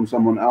heard it from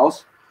someone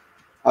else.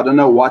 I don't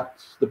know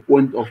what's the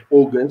point of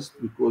August,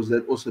 because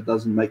that also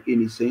doesn't make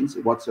any sense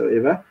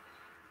whatsoever.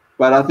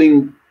 But I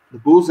think the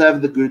Bulls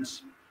have the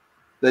goods.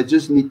 They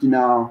just need to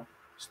now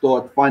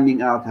start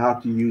finding out how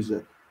to use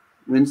it.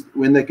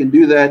 When they can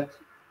do that,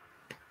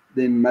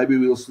 then maybe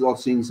we'll start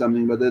seeing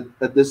something. But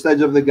at this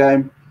stage of the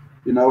game,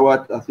 you know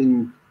what? I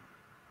think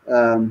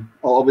I'll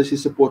obviously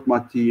support my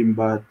team,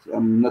 but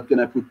I'm not going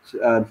to put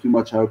too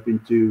much hope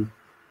into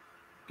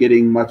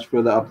getting much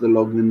further up the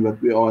log than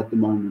what we are at the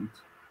moment.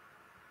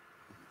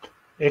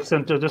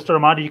 Excellent. Just a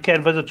reminder, you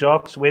can visit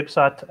Jock's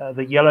website,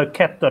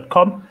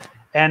 theyellowcap.com,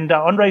 and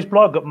Andre's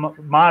blog,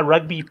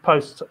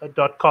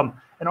 myrugbypost.com.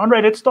 And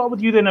Andre, let's start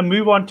with you then and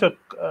move on to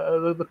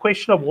the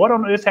question of what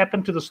on earth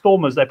happened to the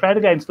Stormers. They played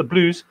against the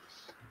Blues.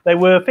 They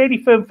were fairly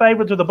firm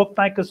favourites with the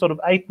bookmakers, sort of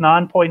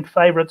 8-9 point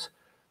favourites.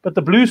 But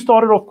the Blues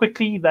started off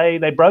quickly.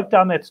 They broke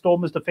down that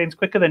Stormers defence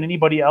quicker than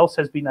anybody else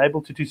has been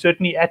able to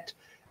certainly at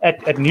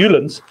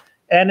Newlands.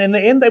 And in the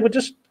end, they were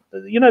just,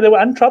 they were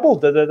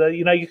untroubled.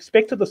 You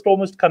expected the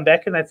Stormers to come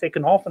back in that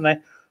second half, and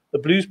the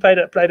Blues played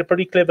a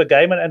pretty clever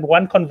game and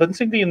won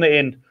convincingly in the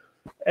end.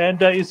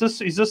 And is this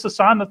a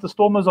sign that the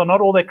Stormers are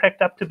not all they're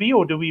cracked up to be,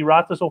 or do we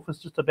write this off as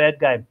just a bad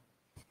game?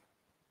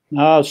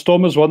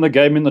 Stormers won the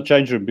game in the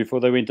change room before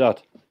they went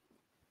out.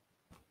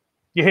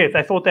 Yeah,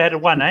 they thought they had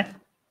won, eh?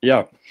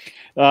 Yeah.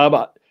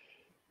 But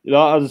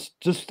I was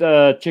just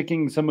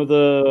checking some of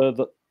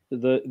the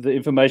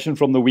information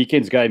from the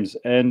weekend's games,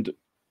 and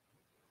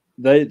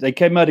they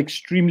came out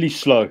extremely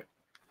slow.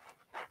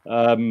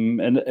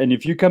 And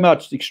if you come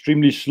out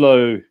extremely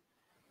slow,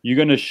 you're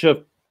going to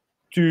shift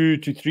 2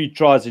 to 3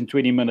 tries in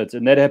 20 minutes,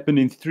 and that happened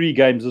in 3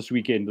 games this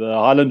weekend. The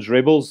Highlands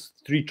Rebels,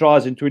 3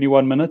 tries in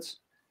 21 minutes.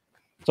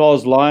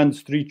 Tars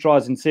Lions, 3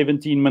 tries in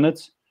 17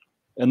 minutes.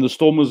 And the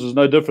Stormers is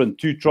no different.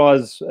 2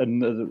 tries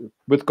and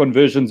with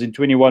conversions in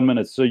 21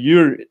 minutes. So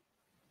you're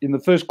in the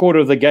first quarter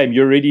of the game,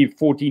 you're already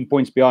 14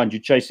 points behind.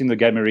 You're chasing the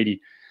game already.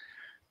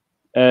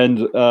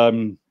 And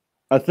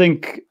I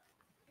think,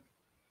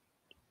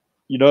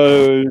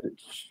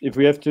 if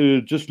we have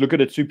to just look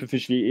at it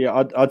superficially,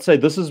 I'd say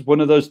this is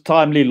one of those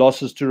timely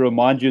losses to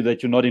remind you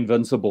that you're not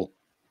invincible.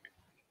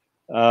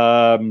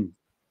 But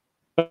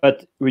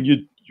when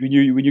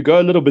you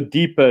go a little bit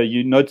deeper,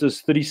 you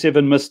notice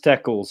 37 missed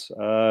tackles,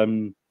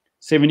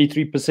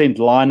 73%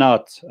 line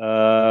out.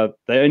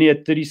 They only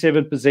had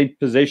 37%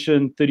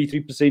 possession,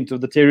 33%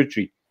 of the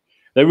territory.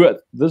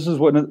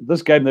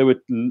 This game they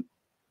were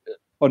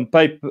on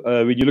paper.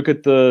 When you look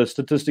at the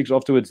statistics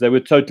afterwards, they were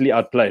totally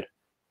outplayed.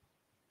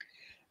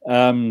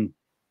 And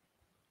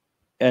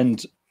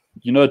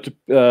to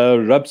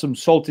rub some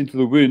salt into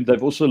the wound,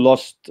 they've also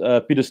lost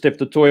Peter Steph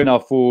Toy now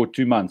for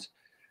 2 months.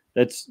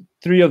 That's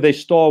 3 of their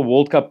star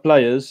World Cup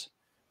players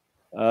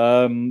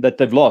that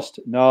they've lost.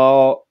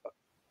 Now,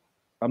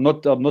 I'm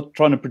not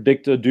trying to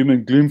predict a doom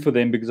and gloom for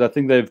them because I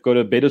think they've got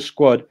a better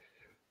squad.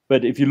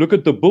 But if you look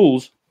at the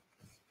Bulls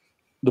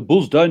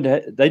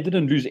they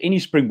didn't lose any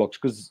Springboks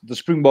because the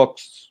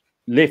Springboks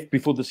left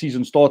before the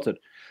season started.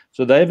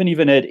 So they haven't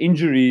even had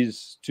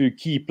injuries to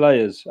key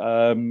players.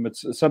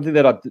 It's something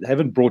that I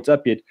haven't brought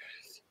up yet.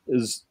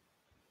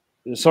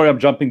 Sorry, I'm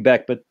jumping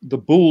back, but the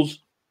Bulls,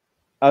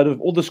 out of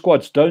all the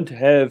squads, don't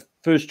have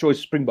first choice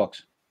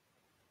Springboks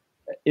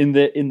in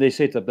their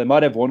setup. They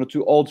might have 1 or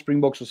 2 old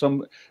Springboks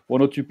or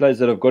 1 or 2 players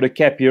that have got a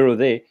cap here or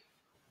there.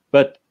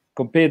 But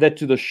compare that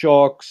to the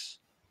Sharks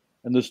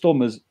and the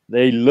Stormers,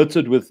 they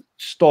littered with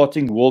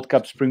starting World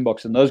Cup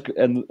Springboks, and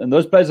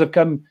those players have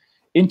come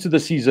into the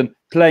season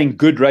playing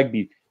good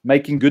rugby,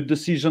 making good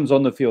decisions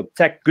on the field,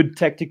 good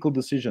tactical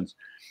decisions.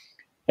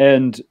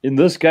 And in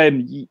this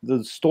game,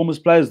 the Stormers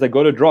players, they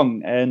got it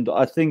wrong. And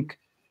I think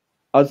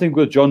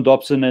with John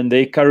Dobson and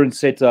their current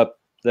setup,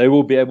 they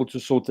will be able to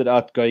sort it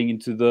out going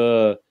into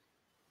the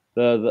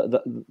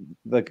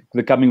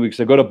coming weeks.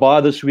 They've got a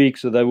bye this week,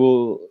 so they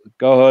will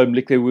go home,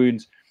 lick their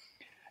wounds,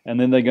 and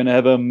then they're going to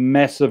have a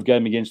massive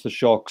game against the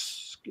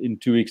Sharks in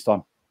 2 weeks'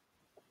 time.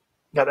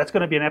 Yeah, that's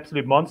going to be an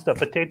absolute monster,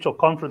 potential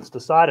conference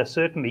decider,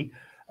 certainly.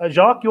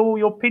 Jacques,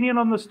 your opinion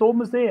on the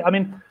Stormers there? I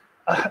mean,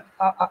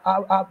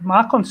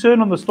 my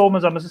concern on the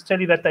Stormers, I must just tell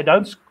you that they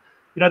don't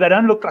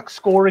look like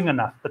scoring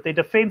enough, but their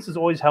defense has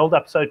always held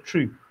up so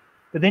true.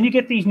 But then you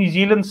get these New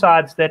Zealand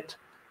sides that,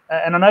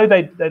 and I know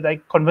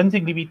they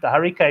convincingly beat the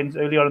Hurricanes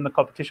earlier in the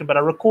competition, but I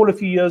recall a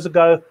few years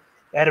ago,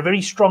 they had a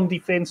very strong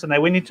defense and they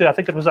went into, I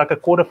think it was like a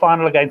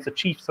quarterfinal against the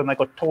Chiefs, and they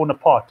got torn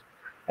apart.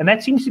 And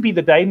that seems to be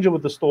the danger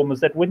with the Stormers,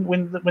 that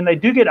when they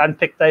do get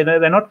unpicked,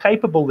 they're not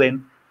capable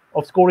then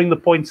of scoring the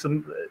points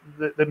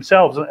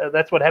themselves.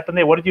 That's what happened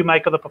there. What did you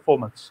make of the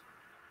performance?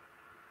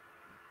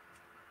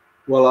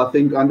 Well, I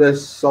think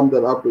Anders summed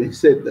it up when he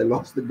said they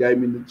lost the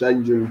game in the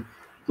change room,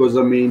 because,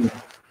 I mean,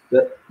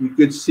 that you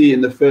could see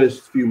in the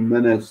first few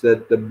minutes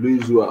that the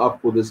Blues were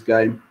up for this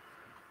game.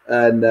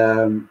 And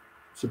I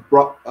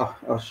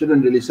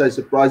shouldn't really say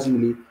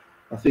surprisingly,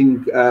 I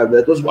think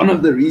that was one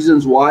of the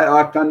reasons why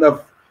I kind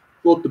of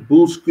thought the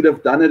Bulls could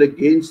have done it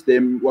against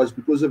them, was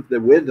because of the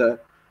weather.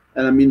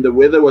 And I mean, the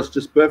weather was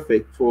just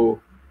perfect for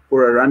a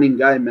running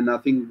game. And I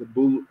think the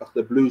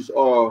Blues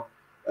are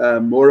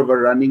more of a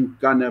running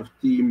kind of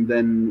team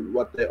than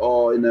what they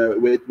are in a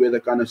wet weather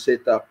kind of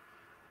setup.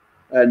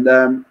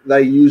 And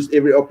they used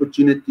every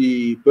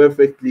opportunity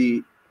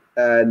perfectly.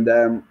 And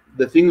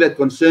the thing that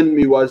concerned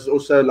me was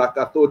also, like,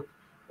 I thought,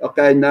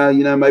 okay, now,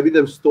 maybe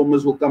the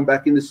Stormers will come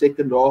back in the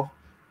second half.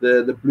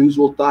 The Blues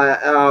will tire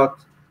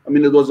out. I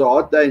mean, it was a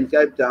hot day in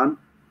Cape Town.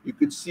 You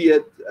could see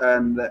it.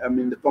 And, I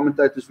mean, the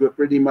commentators were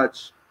pretty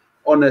much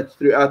on it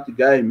throughout the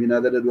game,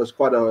 that it was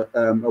quite a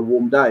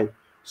warm day.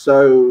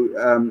 So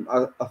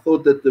I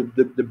thought that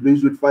the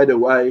Blues would fade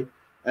away.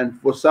 And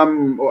for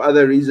some or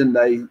other reason,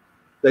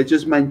 they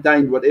just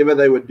maintained whatever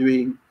they were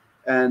doing,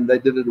 and they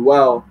did it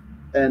well.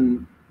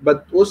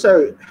 But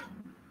also,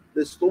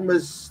 the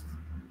Stormers,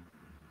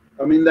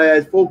 I mean, they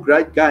had 4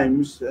 great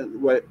games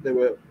where they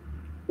were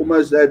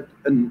almost at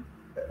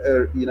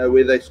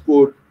where they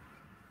scored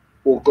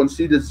or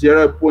conceded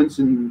 0 points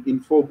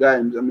in 4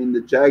 games. I mean,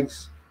 the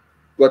Jags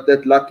got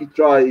that lucky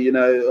try,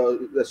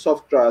 the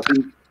soft try. I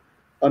think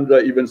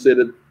Andre even said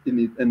it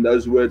in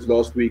those words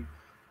last week.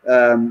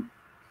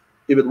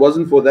 If it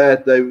wasn't for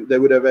that, they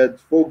would have had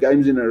 4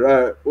 games in a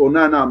row. Or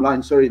no, I'm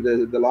lying. Sorry,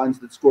 the Lions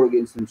that score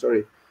against them.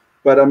 Sorry,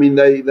 but I mean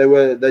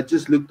they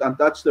just looked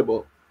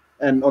untouchable.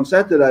 And on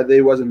Saturday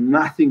there was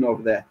nothing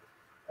of that.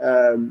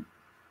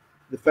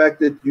 The fact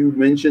that you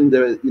mentioned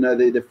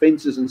the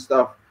defenses and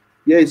stuff.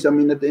 Yes, I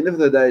mean, at the end of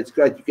the day, it's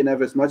great. You can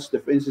have as much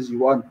defense as you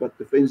want, but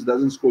defense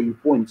doesn't score you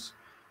points.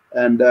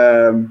 And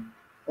I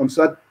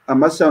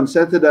must say, on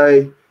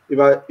Saturday, if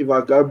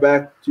I go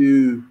back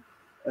to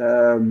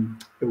a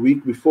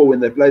week before when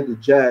they played the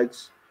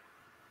Jags,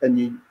 and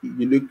you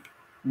look,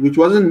 which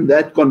wasn't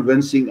that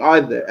convincing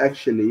either,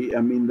 actually.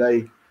 I mean,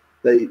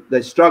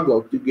 they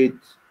struggled to get.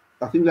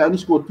 I think they only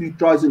scored 2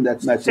 tries in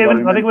that match. I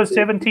think it was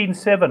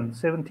 17-7.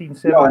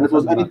 17-7. Yeah, and it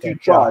was only 2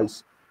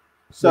 tries.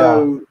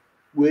 So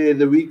where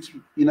the weeks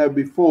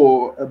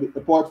before,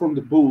 apart from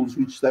the Bulls,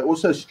 which they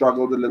also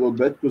struggled a little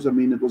bit, because I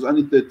mean it was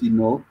only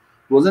 13-0. It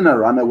wasn't a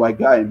runaway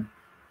game.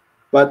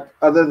 But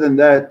other than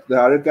that, the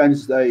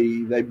Hurricanes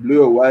they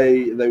blew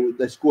away.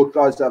 They scored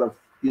tries out of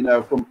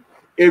from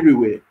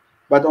everywhere.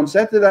 But on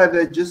Saturday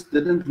they just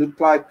didn't look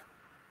like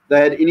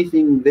they had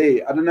anything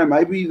there. I don't know.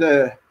 Maybe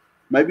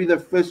the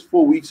first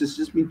 4 weeks has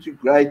just been too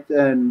great,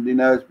 and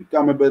it's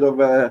become a bit of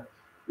a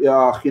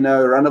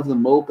run of the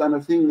mill kind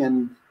of thing,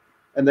 and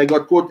they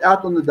got caught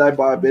out on the day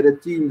by a better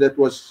team that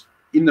was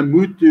in the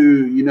mood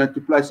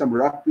to play some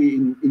rugby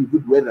in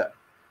good weather.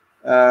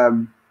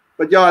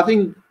 But yeah, I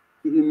think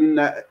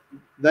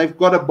they've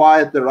got to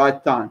buy at the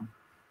right time,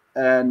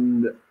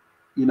 and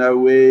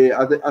where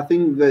I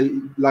think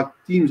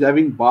teams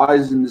having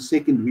buys in the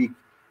second week,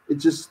 it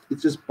just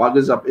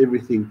buggers up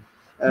everything.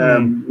 Where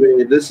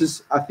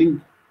I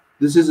think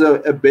this is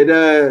a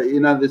better,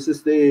 this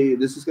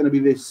is going to be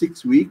their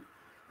 6th week,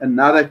 and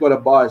now they've got a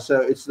buy,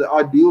 so it's the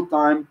ideal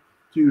time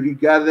to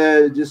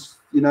regather, just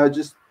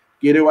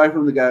get away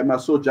from the game. I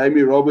saw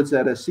Jamie Roberts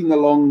had a sing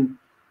along,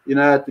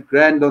 at the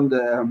Grand on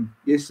the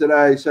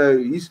yesterday, so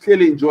he's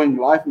clearly enjoying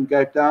life in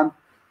Cape Town,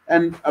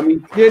 and I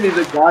mean clearly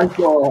the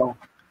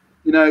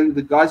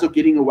guys are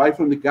getting away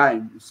from the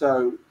game,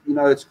 so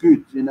it's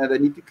good. They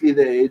need to clear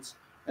their heads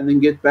and then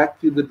get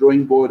back to the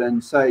drawing board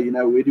and say,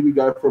 where do we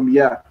go from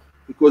here?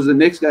 Because the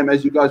next game,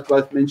 as you guys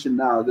both mentioned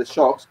now, the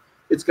Sharks,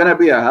 it's going to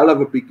be a hell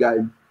of a big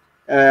game.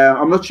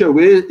 I'm not sure,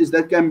 where is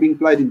that game being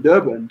played? In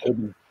Durban?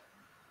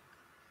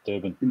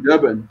 Durban. In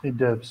Durban. In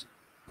Durbs.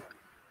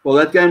 Well,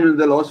 that game in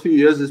the last few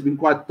years has been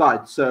quite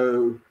tight.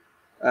 So,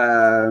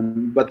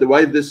 but the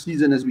way this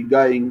season has been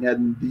going,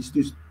 and these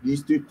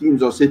two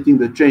teams are setting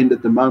the trend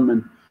at the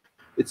moment,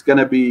 it's going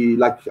to be,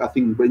 like I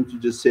think Brent, you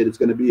just said, it's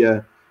going to be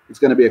a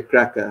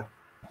cracker.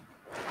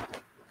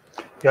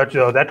 Yeah,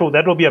 Joe, that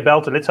will be a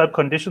belter. Let's hope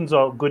conditions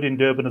are good in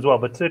Durban as well,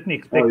 but certainly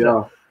expect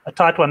a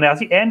tight one there. I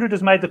see Andrew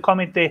just made the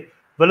comment there.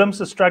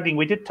 Willems is struggling.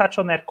 We did touch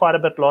on that quite a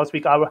bit last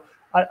week. I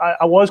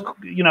was,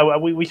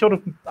 we sort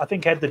of, I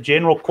think, had the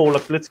general call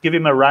of let's give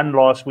him a run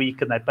last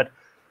week and that, but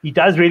he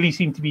does really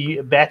seem to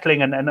be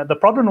battling. And the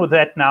problem with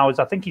that now is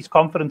I think his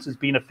confidence has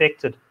been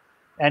affected.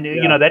 And,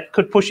 that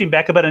could push him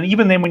back a bit. And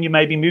even then when you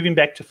may be moving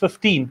back to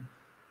 15,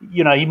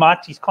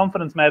 his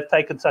confidence may have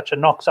taken such a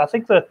knock. So I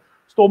think the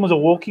Stormers are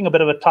walking a bit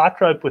of a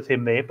tightrope with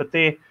him there. But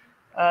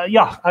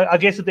I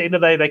guess at the end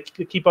of the day, they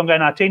keep on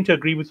going. I tend to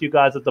agree with you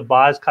guys that the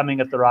buy is coming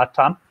at the right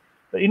time.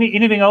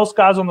 Anything else,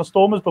 guys, on the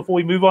Stormers before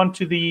we move on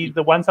to the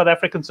one South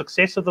African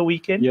success of the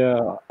weekend?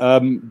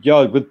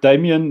 With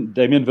Damian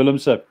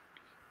Willems,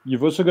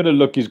 you've also got to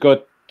look. He's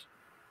got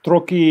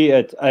Trocki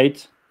at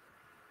 8,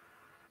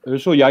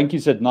 Herschel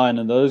Yankees at 9,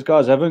 and those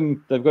guys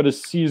they've got a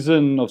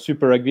season of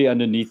Super Rugby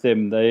underneath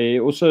them. They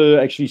also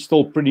actually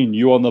still pretty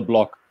new on the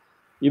block,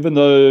 even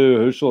though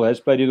Herschel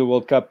has played in the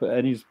World Cup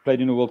and he's played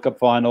in the World Cup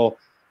final.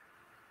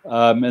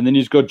 And then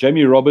he's got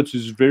Jamie Roberts,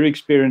 who's very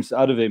experienced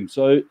out of him.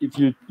 So if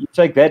you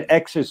take that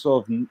access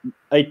of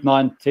 8,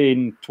 9,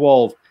 10,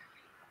 12,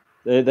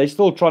 they're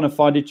still trying to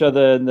find each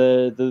other, and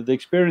the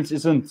experience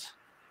isn't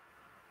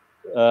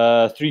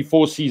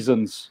 3-4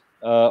 seasons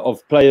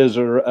of players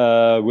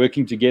are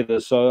working together.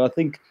 So I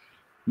think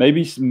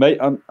maybe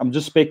I'm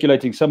just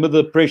speculating. Some of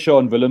the pressure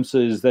on Willems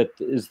is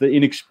the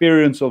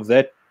inexperience of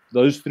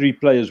those 3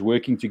 players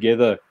working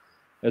together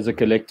as a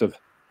collective.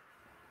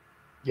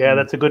 Yeah,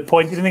 that's a good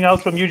point. Anything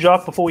else from you,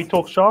 Jacques, before we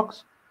talk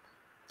Sharks?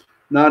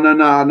 No.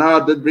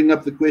 I did bring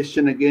up the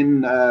question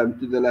again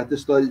to the latter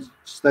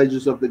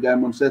stages of the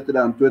game on Saturday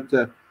on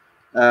Twitter,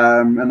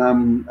 and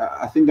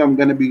I think I'm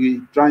going to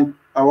be trying.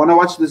 I want to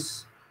watch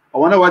this. I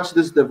want to watch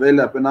this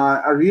develop, and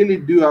I really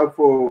do hope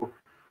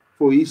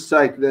for his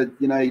sake that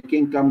he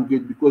can come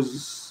good,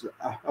 because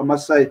I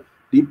must say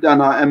deep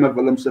down I am a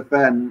Willems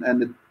fan,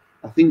 and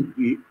I think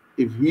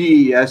if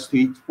he has to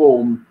hit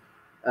form.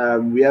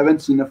 We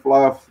haven't seen a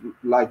fly-off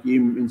like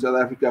him in South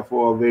Africa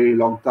for a very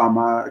long time.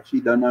 I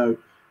actually don't know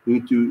who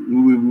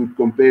we would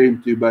compare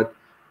him to, but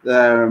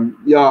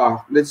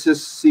let's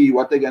just see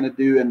what they're going to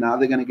do and how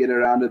they're going to get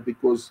around it,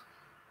 because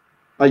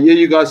I hear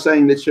you guys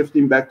saying let's shift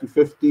him back to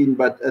 15,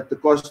 but at the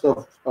cost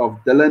of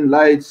Dylan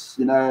Lates.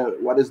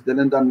 What has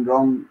Dylan done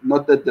wrong?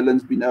 Not that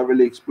Dylan's been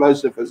overly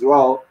explosive as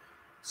well.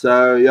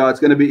 So, it's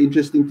going to be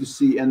interesting to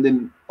see, and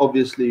then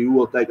obviously who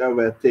will take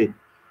over at 10.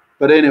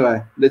 But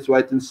anyway, let's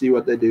wait and see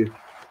what they do.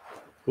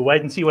 We'll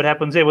wait and see what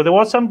happens there. Well, there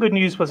was some good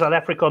news for South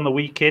Africa on the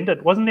weekend.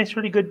 It wasn't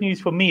necessarily good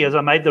news for me, as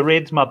I made the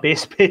Reds my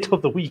best bet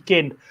of the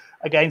weekend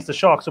against the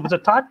Sharks. It was a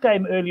tight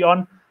game early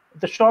on.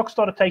 The Sharks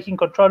started taking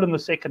control in the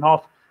second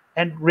half,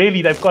 and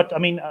really they've got,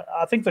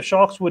 I think the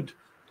Sharks would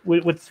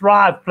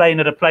thrive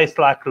playing at a place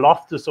like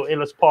Loftus or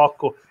Ellis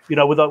Park, or,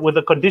 with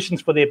the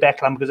conditions for their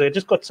backline, because they've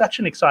just got such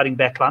an exciting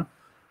backline.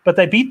 But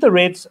they beat the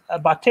Reds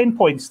by 10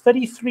 points,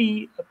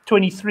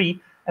 33-23,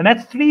 and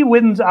that's 3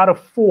 wins out of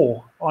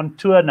 4 on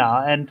tour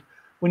now. And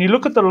when you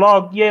look at the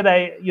log,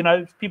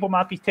 people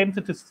might be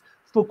tempted to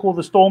still call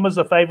the Stormers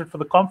a favorite for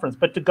the conference,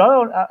 but to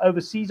go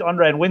overseas,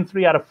 Andre, and win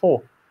 3 out of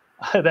 4,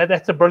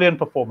 that's a brilliant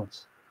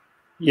performance.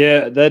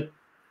 Yeah,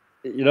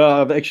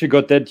 I've actually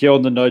got that here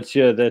on the notes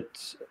here,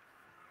 that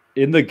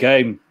in the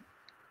game,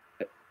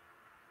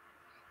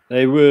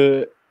 they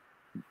were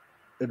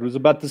it was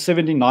about the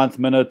 79th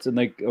minute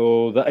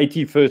or the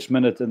 81st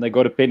minute, and they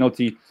got a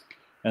penalty,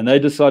 and they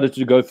decided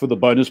to go for the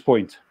bonus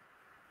point.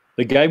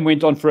 The game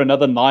went on for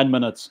another 9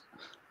 minutes,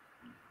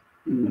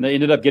 and they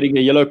ended up getting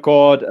a yellow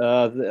card.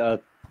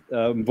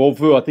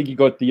 Volvo, I think he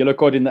got the yellow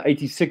card in the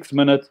 86th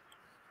minute,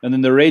 and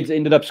then the Reds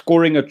ended up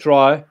scoring a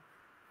try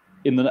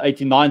in the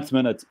 89th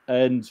minute.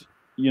 And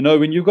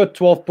when you got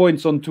 12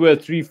 points on tour,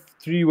 three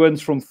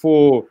wins from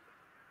 4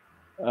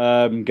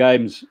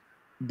 games,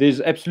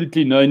 there's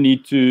absolutely no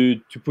need to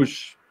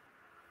push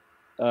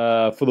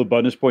for the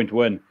bonus point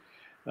win.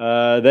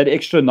 That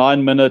extra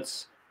 9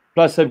 minutes,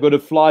 plus they've got to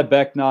fly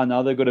back now.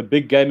 Now they've got a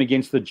big game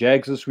against the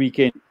Jags this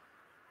weekend.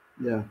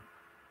 Yeah.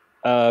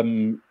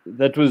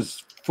 That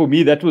was, for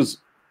me, that was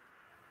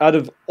out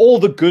of all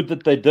the good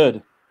that they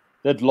did,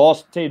 that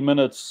last 10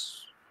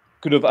 minutes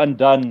could have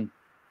undone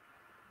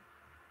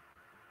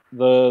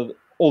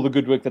all the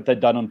good work that they'd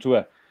done on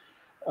tour.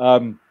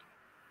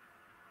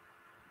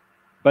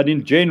 But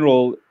in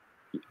general,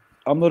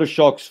 I'm not a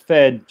Sharks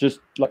fan, just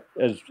like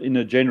as in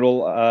a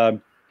general,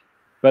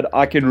 but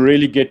I can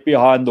really get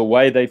behind the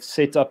way they've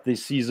set up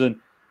this season.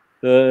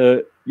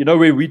 Where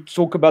we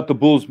talk about the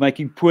Bulls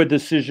making poor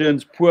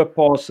decisions, poor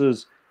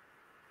passes,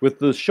 with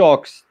the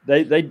Sharks,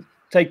 they're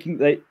making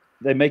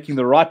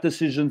the right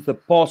decisions. The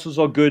passes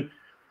are good.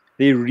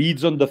 Their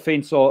reads on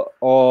defense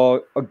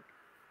are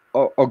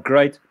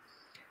great.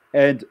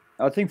 And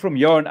I think from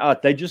here on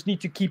out, they just need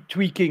to keep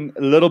tweaking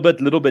a little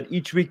bit,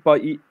 each week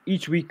by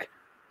each week,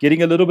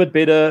 getting a little bit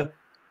better.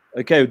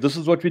 Okay, this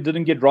is what we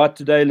didn't get right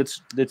today.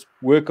 Let's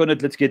work on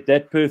it. Let's get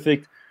that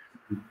perfect.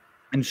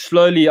 And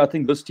slowly, I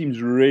think this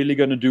team's really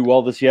going to do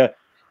well this year.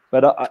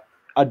 But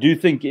I do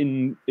think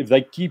if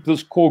they keep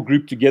this core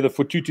group together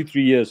for 2 to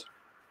 3 years,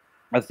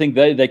 I think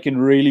they can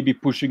really be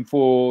pushing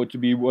to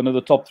be one of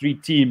the top 3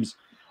 teams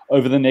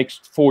over the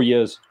next 4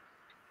 years.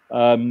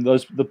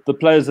 The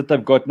players that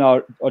they've got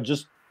now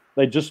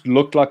they just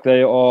look like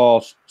they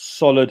are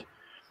solid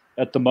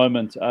at the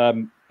moment.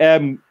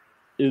 Am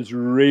is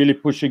really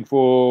pushing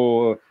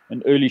for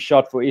an early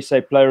shot for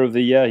SA Player of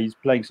the Year. He's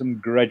playing some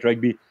great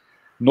rugby.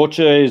 Noche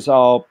is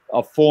our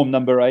form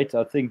number 8.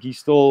 I think he's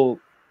still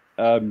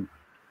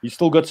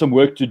got some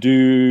work to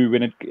do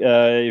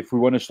if we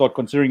want to start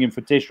considering him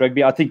for Test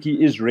rugby. I think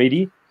he is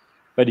ready,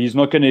 but he's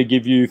not going to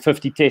give you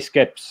 50 Test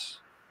caps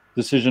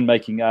decision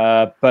making.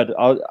 But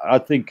I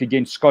think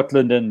against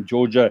Scotland and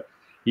Georgia,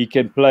 he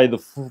can play the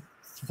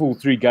full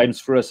 3 games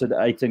for us at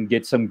 8 and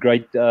get some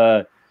great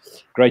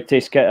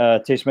Test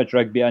match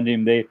rugby under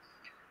him there.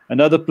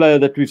 Another player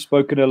that we've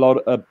spoken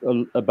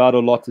about a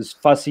lot is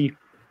Fussy.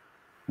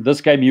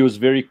 This game he was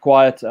very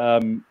quiet.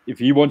 If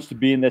he wants to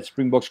be in that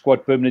Springbok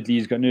squad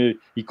permanently,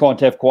 he can't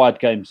have quiet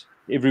games.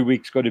 Every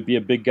week's got to be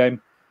a big game.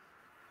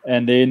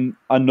 And then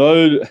I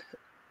know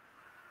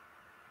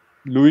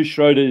Louis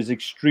Schroeder is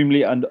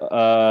extremely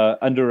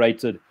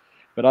underrated,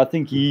 but I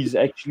think his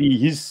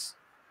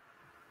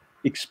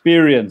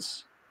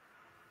experience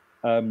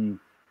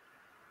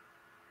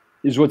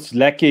is what's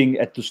lacking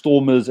at the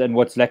Stormers and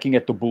what's lacking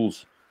at the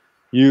Bulls.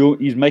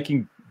 He's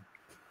making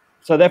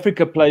South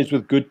Africa plays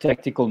with good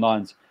tactical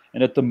 9s,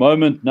 and at the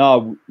moment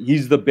now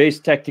he's the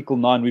best tactical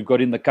 9 we've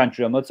got in the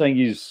country. I'm not saying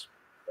he's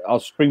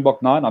our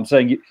Springbok 9. I'm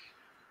saying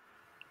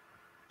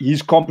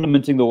he's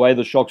complementing the way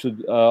the Sharks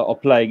are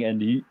playing,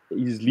 and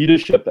his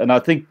leadership. And I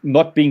think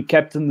not being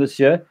captain this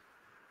year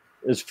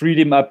has freed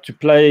him up to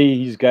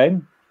play his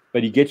game,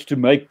 but he gets to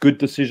make good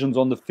decisions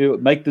on the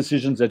field, make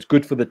decisions that's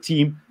good for the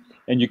team,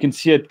 and you can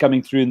see it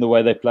coming through in the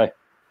way they play.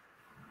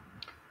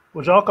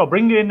 Well, Jacques, I'll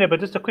bring you in there,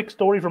 but just a quick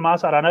story from our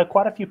side. I know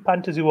quite a few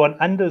punters who were on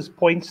unders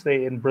points there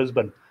in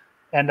Brisbane,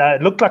 and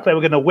it looked like they were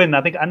going to win.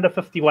 I think under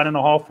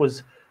 51.5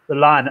 was the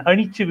line,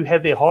 only to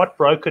have their heart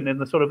broken in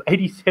the sort of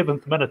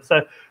 87th minute.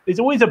 So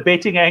there's always a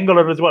betting angle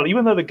on it as well.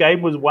 Even though the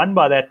game was won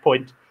by that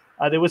point,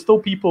 there were still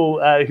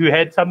people who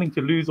had something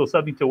to lose or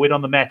something to win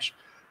on the match.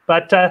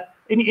 But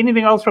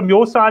anything else from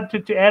your side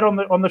to add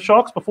on the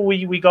Sharks before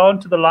we go on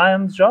to the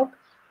Lions, Jacques?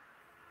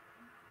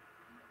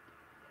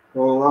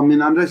 Well, I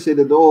mean, Andre said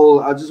it all.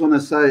 I just want to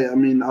say, I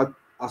mean,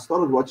 I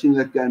started watching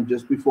that game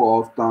just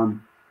before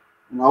halftime,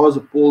 and I was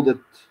appalled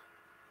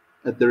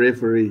at the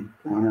referee.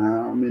 I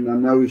mean, I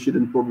know we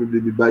shouldn't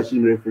probably be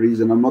bashing referees,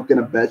 and I'm not going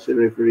to bash the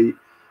referee,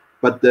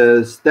 but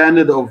the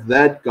standard of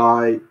that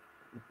guy,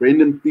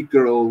 Brendan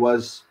Pickerel,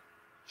 was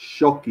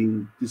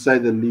shocking, to say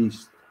the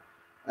least.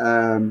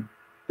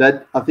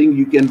 That I think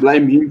you can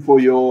blame him for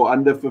your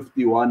under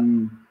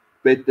 51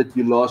 bet that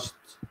you lost,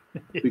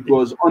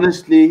 because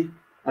honestly,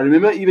 I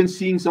remember even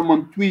seeing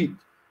someone tweet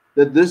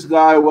that this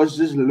guy was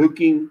just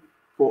looking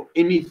for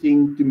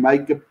anything to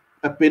make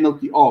a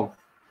penalty of.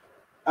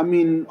 I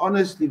mean,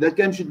 honestly, that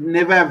game should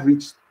never have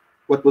reached,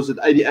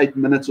 88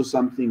 minutes or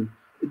something.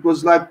 It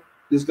was like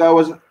this guy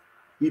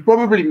he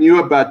probably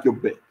knew about your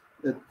bet.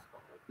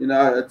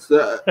 It's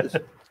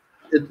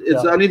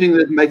the only thing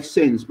that makes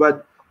sense.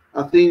 But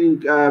I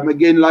think,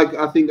 again, like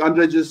I think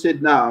Andre just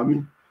said now, I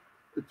mean,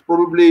 it's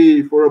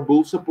probably for a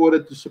Bull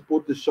supporter to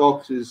support the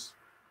Sharks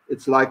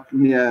it's like,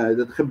 nee,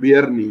 dit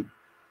gebeur nie.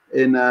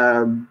 En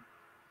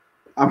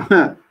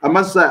I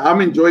must say,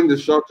 I'm enjoying the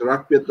Sharks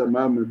rugby at the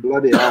moment.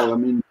 Bloody hell! I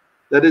mean,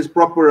 that is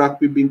proper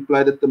rugby being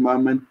played at the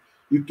moment.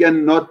 You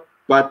cannot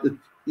but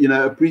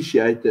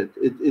appreciate it.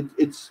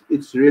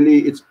 It's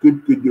really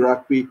good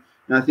rugby,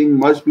 and I think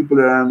most people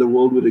around the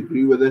world would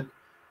agree with it.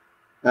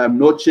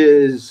 Noche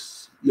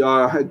is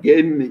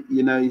again,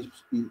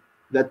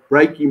 that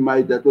break he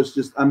made, that was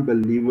just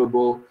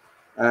unbelievable.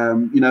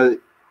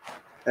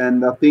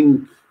 And I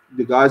think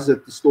the guys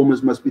at the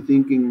Stormers must be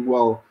thinking,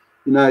 well,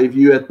 if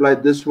you had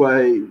played this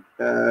way,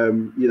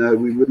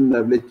 we wouldn't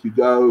have let you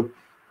go.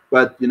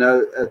 But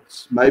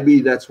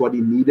maybe that's what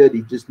he needed.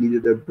 He just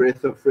needed a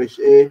breath of fresh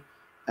air,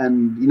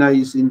 and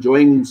he's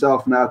enjoying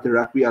himself now at the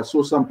rugby. I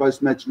saw some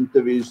post-match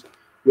interviews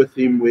with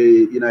him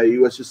where he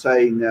was just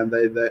saying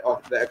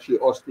they actually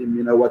asked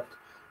him,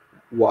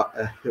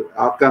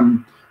 how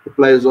come the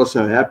players are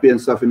so happy and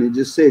stuff, and he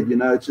just said,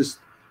 it's just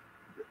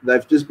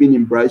they've just been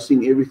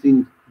embracing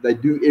everything. They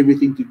do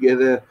everything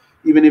together,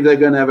 even if they're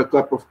going to have a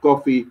cup of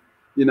coffee.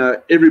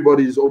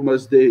 Everybody's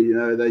almost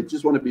there. They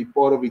just want to be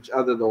part of each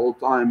other the whole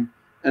time.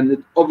 And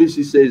it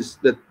obviously says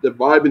that the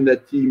vibe in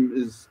that team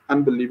is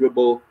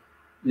unbelievable,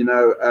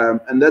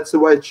 and that's the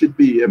way it should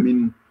be. I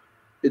mean,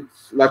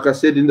 it's like I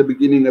said in the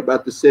beginning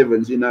about the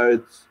Sevens,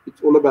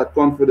 it's all about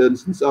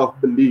confidence and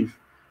self-belief.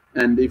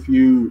 And if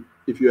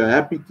you're a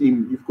happy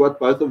team, you've got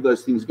both of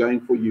those things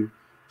going for you.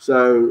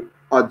 So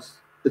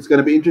it's going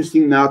to be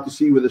interesting now to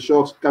see with the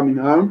Sharks coming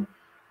home,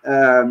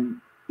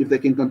 if they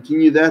can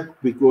continue that,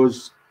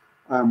 because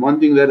one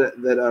thing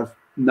that I've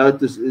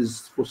noticed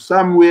is, for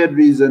some weird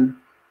reason,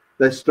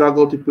 they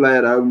struggle to play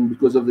at home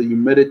because of the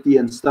humidity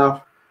and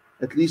stuff.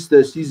 At least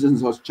the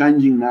seasons are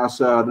changing now,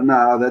 so I don't know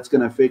how that's going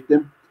to affect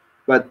them.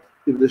 But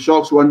if the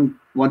Sharks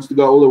wants to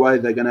go all the way,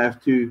 they're going to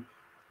have to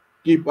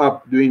keep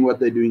up doing what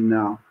they're doing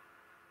now.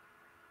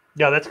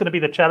 Yeah, that's going to be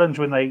the challenge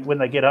when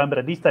they get home. But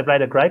at least they've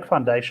laid a great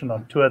foundation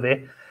on tour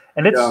there.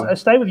 And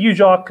let's stay with you,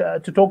 Jacques,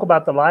 to talk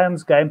about the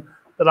Lions game.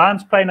 The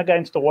Lions playing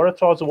against the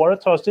Waratahs. The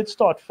Waratahs did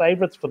start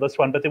favourites for this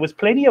one, but there was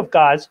plenty of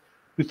guys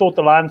who thought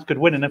the Lions could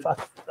win. And if I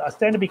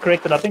stand to be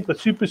corrected, I think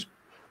the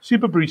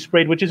Super Brew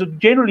spread, which is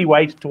generally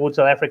weighted towards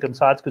South African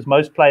sides because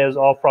most players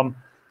are from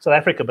South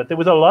Africa, but there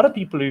was a lot of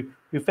people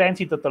who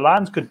fancied that the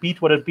Lions could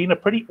beat what had been a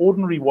pretty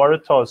ordinary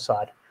Waratahs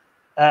side.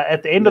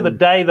 At the end of the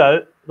day,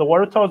 though, the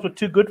Waratahs were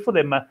too good for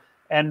them,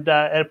 and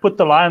it put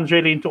the Lions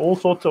really into all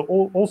sorts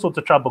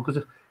of trouble,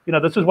 because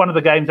this was one of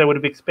the games they would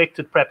have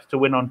expected perhaps to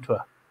win on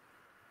tour.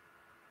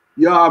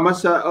 Yeah, I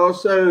must say, I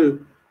also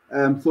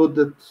thought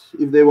that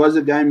if there was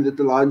a game that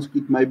the Lions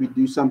could maybe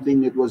do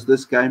something, it was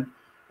this game.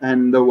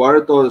 And the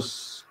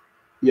Waratahs,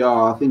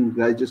 I think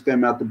they just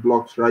came out the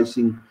blocks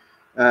racing,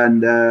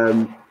 and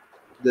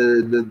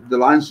the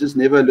Lions just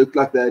never looked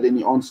like they had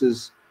any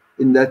answers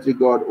in that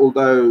regard.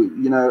 Although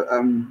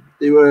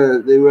there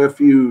were a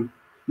few,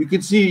 you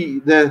could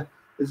see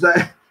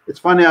it's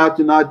funny how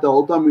tonight the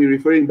whole time we're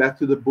referring back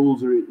to the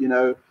Bulls,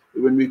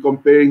 when we're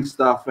comparing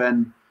stuff,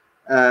 and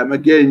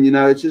again,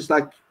 it's just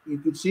like you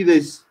could see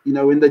there's,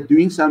 when they're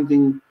doing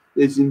something,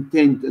 there's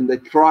intent, and they're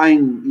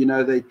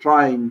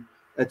trying.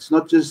 It's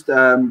not just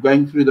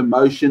going through the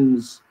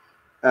motions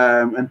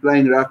and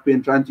playing rugby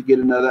and trying to get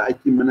another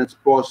 80 minutes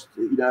past,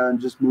 and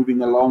just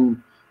moving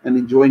along and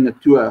enjoying a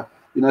tour.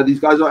 These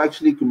guys are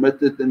actually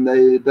committed, and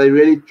they're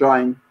really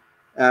trying.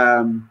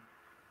 And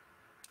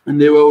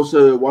there were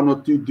also one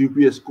or two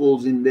dubious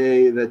calls in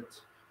there that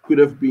could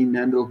have been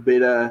handled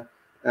better.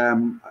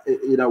 One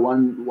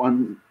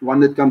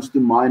that comes to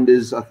mind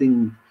is I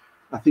think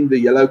the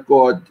yellow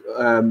card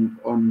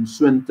on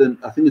Swinton.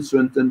 I think it's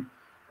Swinton.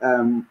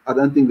 I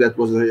don't think that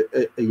was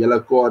a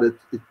yellow card.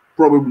 It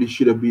probably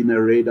should have been a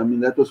red. I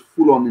mean, that was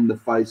full on in the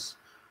face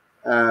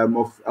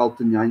of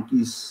Elton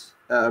Yankees.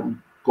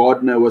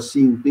 Gardner was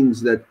seeing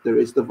things that the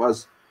rest of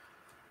us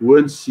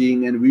weren't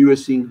seeing, and we were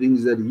seeing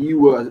things that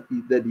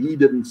he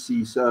didn't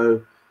see.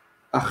 So,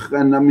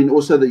 and I mean,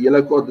 also the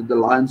yellow card that the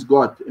Lions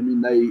got. I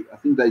mean, they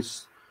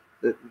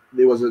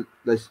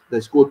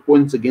scored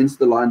points against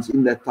the Lions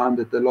in that time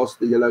that they lost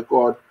the yellow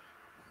card.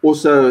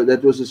 Also,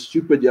 that was a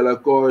stupid yellow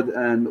card,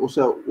 and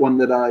also one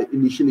that I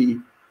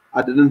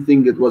didn't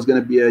think it was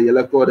going to be a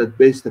yellow card, at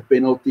best a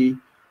penalty.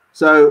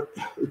 So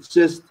it's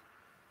just,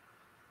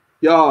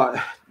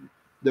 the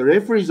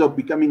referees are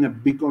becoming a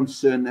big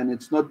concern, and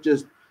it's not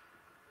just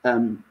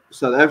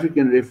South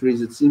African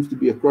referees. It seems to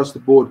be across the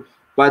board.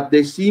 But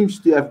there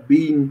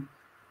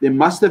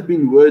must have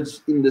been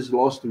words in this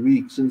last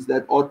week since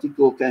that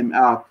article came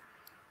out,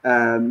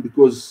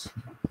 because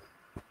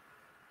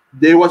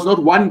there was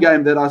not one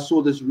game that I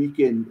saw this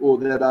weekend, or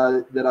that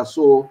I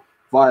saw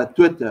via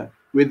Twitter,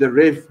 where the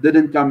ref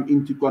didn't come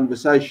into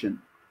conversation.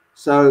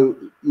 So,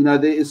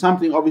 there is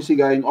something obviously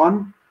going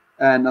on,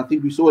 and I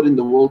think we saw it in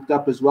the World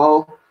Cup as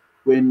well,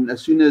 when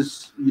as soon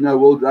as,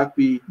 World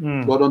Rugby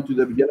got onto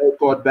the yellow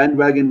card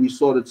bandwagon, we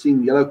started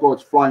seeing yellow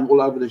cards flying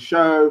all over the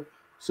show.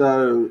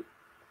 So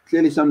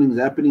clearly something's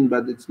happening,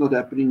 but it's not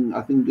happening,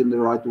 I think, in the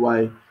right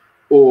way.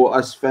 Or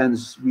us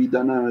fans, we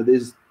don't know.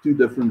 There's two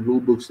different rule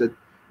books that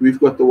we've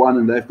got the one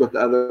and they've got the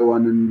other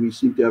one, and we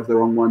seem to have the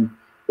wrong one,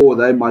 or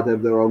they might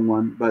have the wrong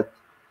one. But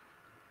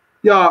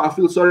Yeah, I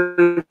feel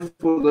sorry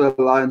for the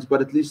Lions,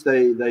 but at least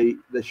they're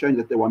showing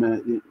that they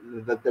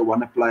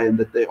wanna play and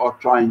that they are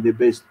trying their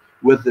best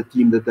with the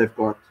team that they've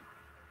got.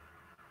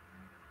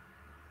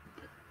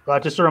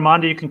 Right, just a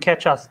reminder, you can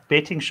catch our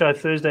betting show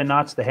Thursday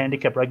nights, the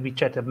Handicap Rugby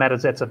Chat at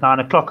Matters. That's at 9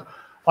 o'clock.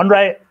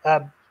 Andre,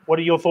 what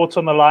are your thoughts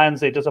on the Lions?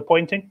 They're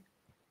disappointing?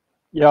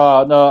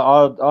 Yeah,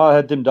 no, I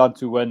had them down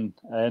to win,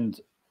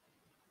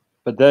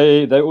 but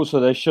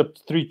they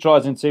shipped 3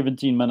 tries in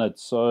 17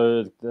 minutes,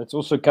 so that's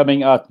also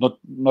coming out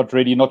not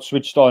ready, not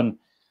switched on.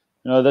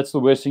 You know, that's the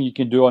worst thing you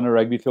can do on a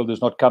rugby field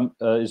is not come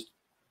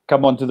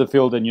onto the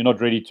field and you're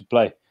not ready to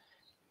play.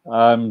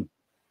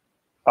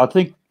 I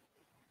think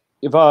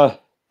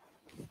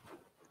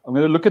I'm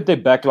going to look at their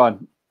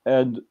backline,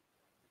 and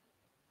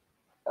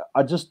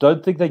I just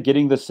don't think they're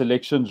getting the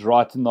selections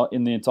right in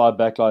the entire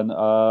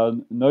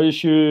backline. No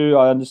issue.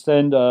 I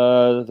understand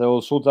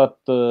they'll sort out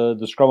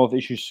the scrum of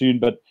issues soon,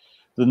 but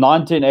the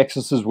 9-10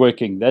 axis is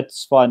working.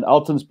 That's fine.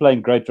 Alton's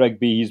playing great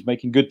rugby. He's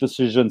making good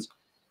decisions.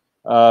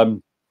 I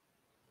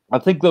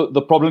think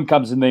the problem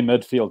comes in their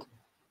midfield,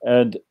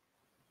 and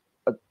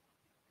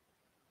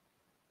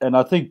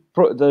I think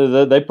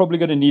they're probably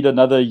going to need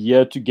another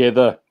year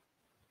together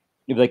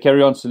if they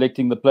carry on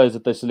selecting the players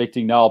that they're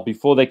selecting now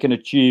before they can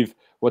achieve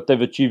what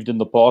they've achieved in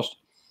the past.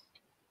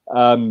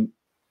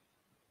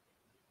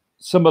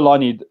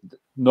 Simelane,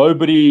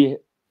 nobody,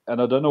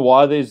 and I don't know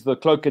why there's the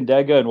cloak and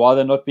dagger and why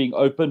they're not being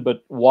open,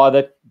 but why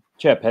that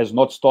chap has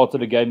not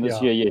started a game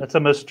this year yet. That's a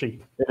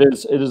mystery. It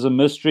is a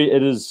mystery.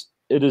 It is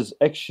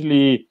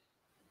actually,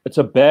 it's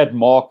a bad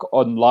mark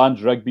on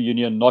Lions Rugby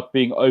Union not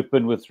being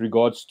open with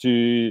regards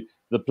to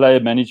the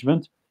player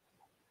management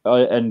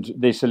and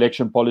their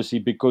selection policy,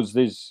 because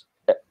if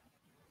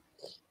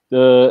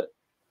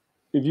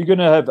you're going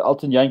to have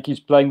Alton Yankees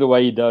playing the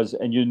way he does,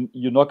 and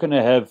you're not going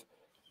to have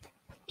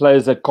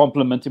players that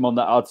complement him on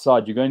the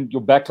outside, your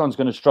backline's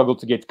going to struggle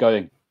to get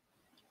going.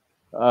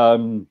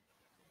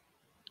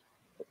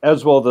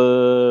 As well,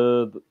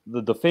 the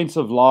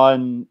defensive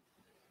line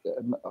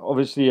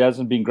obviously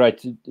hasn't been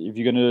great. If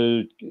you're going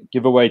to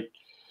give away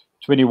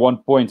 21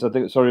 points, I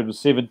think, sorry, it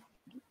was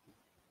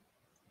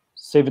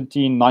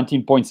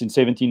 19 points in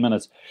 17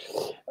 minutes.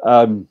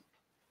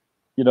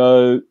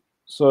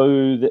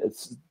 So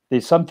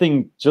there's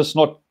something just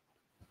not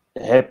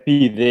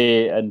happy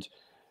there. And,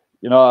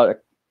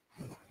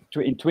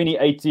 in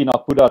 2018, I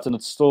put out, and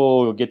it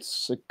still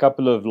gets a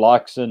couple of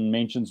likes and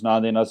mentions now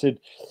and then. I said,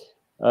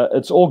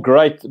 it's all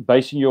great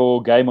basing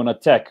your game on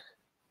attack,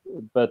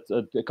 but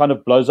it kind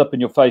of blows up in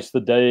your face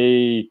the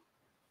day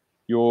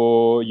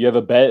your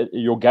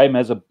game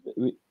has a.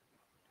 Let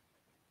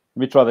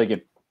me try that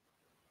again.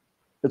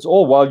 It's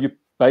all while you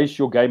base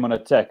your game on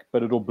attack,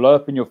 but it'll blow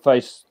up in your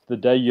face the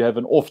day you have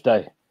an off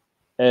day.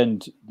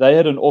 And they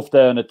had an off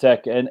day on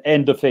attack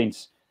and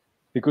defense,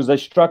 because they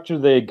structure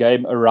their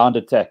game around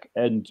attack.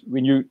 And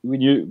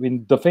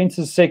when defense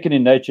is second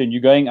in nature and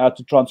you're going out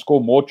to try and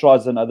score more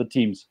tries than other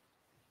teams,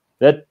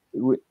 that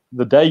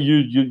the day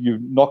you're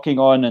knocking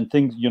on and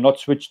things you're not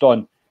switched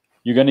on,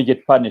 you're going to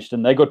get punished.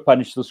 And they got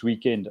punished this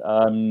weekend.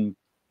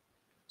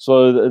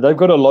 So they've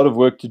got a lot of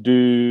work to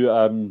do.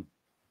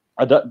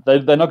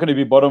 They're not going to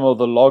be bottom of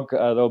the log.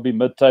 They'll be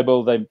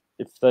mid-table.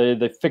 If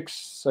they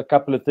fix a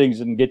couple of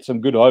things and get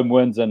some good home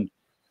wins and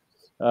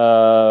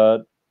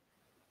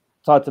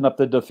tighten up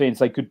the defense,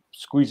 they could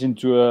squeeze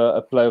into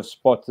a playoff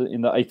spot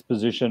in the 8th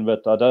position.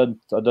 But I don't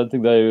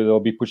think they'll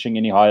be pushing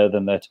any higher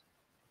than that.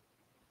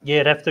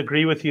 Yeah, I'd have to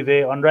agree with you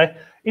there, Andre.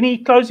 Any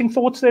closing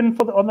thoughts then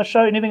on the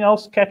show? Anything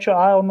else catch your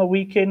eye on the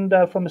weekend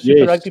from a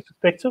Super Rugby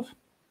perspective?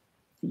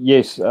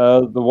 Yes.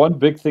 The one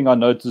big thing I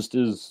noticed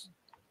is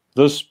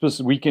this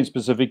weekend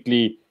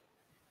specifically,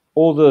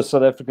 all the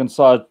South African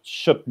sides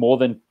shipped more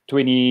than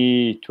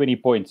 20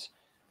 points.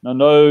 Now,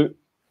 no,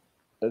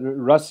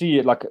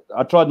 Rassie,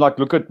 I tried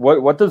look at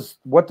what does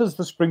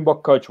the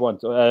Springbok coach want?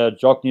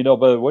 Jock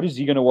Nienaber, what is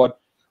he going to want?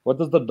 What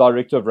does the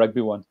director of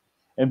rugby want?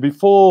 And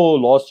before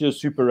last year's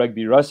Super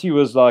Rugby, Rassie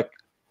was like,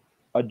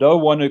 I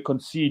don't want to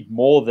concede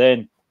more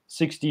than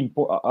 16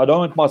 points. I don't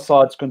want my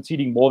sides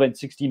conceding more than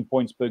 16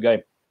 points per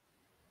game.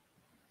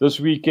 This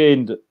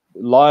weekend,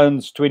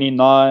 Lions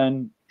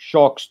 29,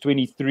 Sharks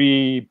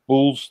 23,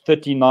 Bulls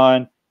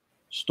 39,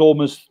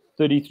 Stormers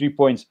 33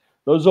 points.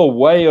 Those are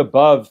way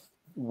above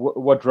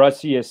what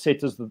Rassie has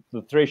set as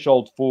the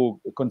threshold for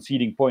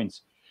conceding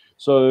points.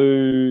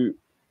 So,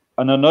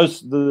 and I know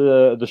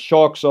the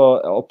Sharks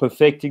are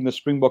perfecting the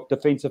Springbok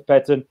defensive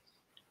pattern.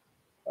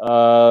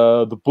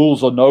 The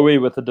Bulls are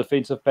nowhere with the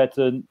defensive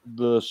pattern.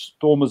 The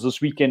Stormers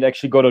this weekend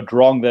actually got it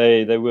wrong.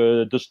 They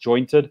were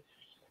disjointed.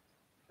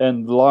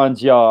 And the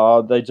Lions,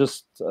 they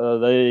just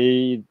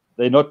they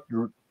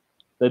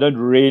don't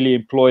really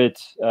employ it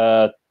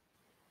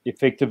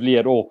effectively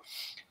at all.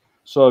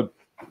 So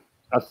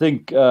I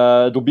think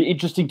it'll be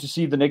interesting to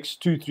see the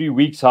next 2-3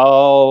 weeks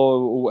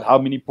how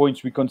many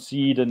points we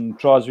concede and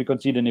tries we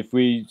concede, and if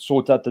we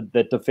sort out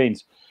that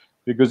defense,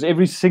 because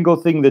every single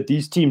thing that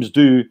these teams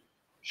do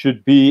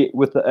should be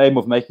with the aim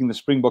of making the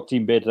Springbok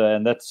team better,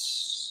 and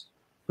that's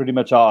pretty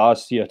much how I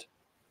see it.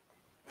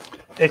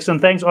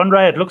 Excellent. Thanks,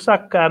 Andre. It looks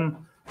like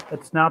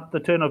it's now the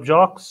turn of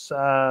Jacques'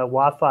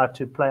 Wi-Fi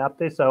to play up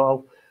there. So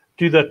I'll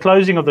do the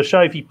closing of the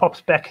show. If he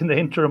pops back in the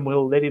interim,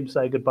 we'll let him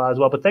say goodbye as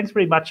well. But thanks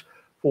very much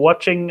for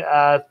watching.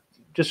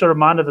 Just a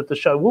reminder that the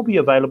show will be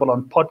available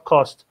on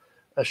podcast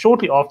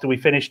shortly after we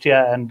finished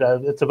here, and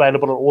it's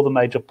available on all the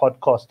major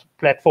podcast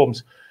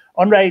platforms.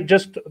 Andre,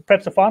 just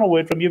perhaps a final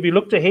word from you. Have you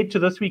looked ahead to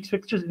this week's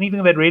fixtures?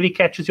 Anything that really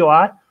catches your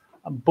eye?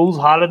 Bulls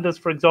Highlanders,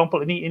 for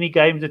example. Any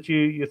games that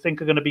you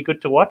think are going to be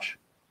good to watch?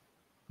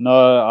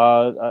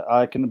 No,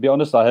 I can be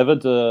honest, I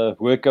haven't.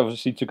 Work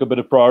obviously took a bit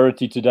of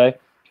priority today.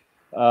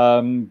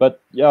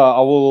 But yeah, I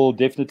will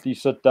definitely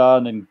sit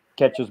down and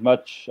catch as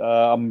much.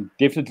 I'm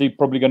definitely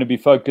probably going to be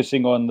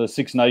focusing on the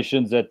Six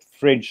Nations, that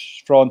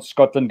French, France,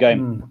 Scotland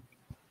game.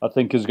 I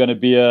think is going to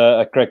be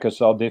a cracker,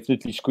 so I'll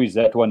definitely squeeze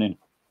that one in.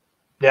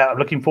 Yeah, I'm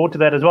looking forward to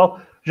that as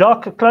well.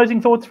 Jacques,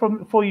 closing thoughts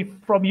from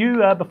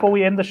you before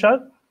we end the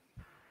show?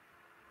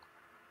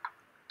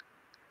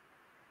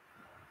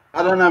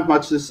 I don't have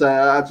much to say.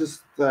 I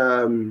just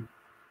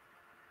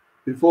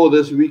before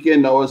this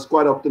weekend, I was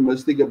quite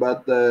optimistic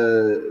about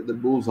the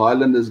Bulls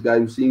Highlanders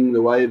game, seeing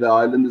the way the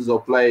Highlanders are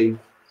playing.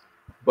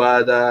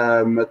 But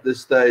at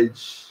this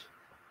stage,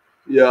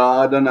 yeah,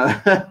 I don't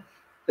know.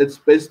 It's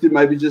best to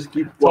maybe just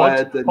keep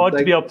quiet. It's hard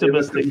to be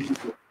optimistic.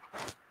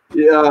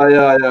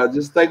 Yeah.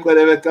 Just take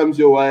whatever comes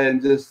your way,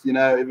 and just, you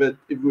know,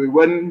 if we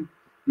win,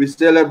 we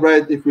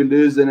celebrate. If we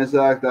lose, then it's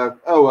like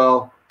oh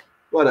well,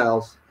 what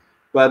else?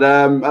 But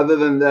other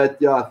than that,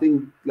 yeah, I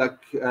think like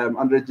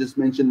Andre just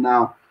mentioned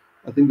now,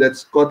 I think that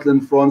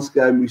Scotland-France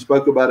game, we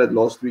spoke about it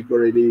last week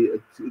already.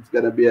 It's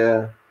gonna be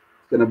a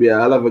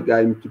hell of a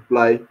game to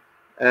play.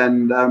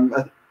 And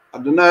I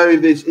don't know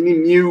if there's any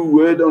new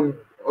word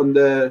on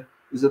the,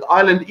 is it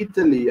Ireland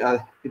Italy?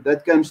 If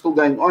that game's still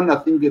going on, I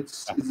think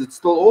is it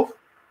still off?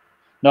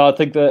 No, I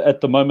think that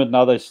at the moment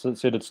now they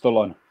said it's still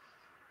on.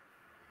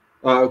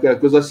 Okay,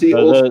 because I see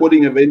all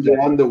sporting events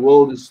around the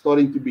world is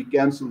starting to be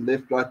cancelled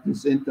left, right, and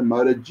centre.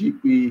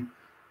 MotoGP,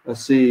 I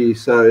see.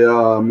 So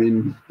yeah, I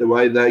mean, the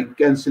way they're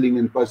cancelling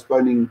and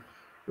postponing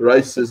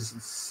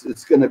races,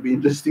 it's going to be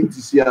interesting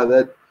to see how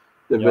that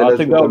develops. Yeah, I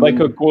think they'll make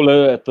a call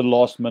at the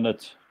last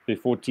minute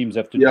before teams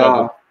have to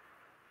travel.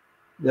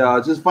 Yeah,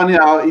 it's just funny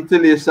how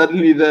Italy is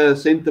suddenly the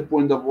centre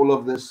point of all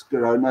of this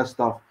Corona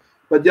stuff.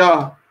 But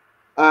yeah,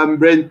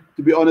 Brent,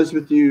 to be honest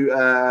with you,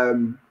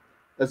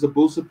 as a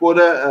Bull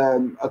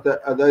supporter,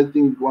 I don't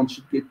think one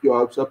should get your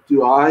hopes up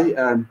too high.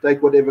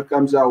 Take whatever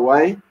comes our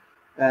way,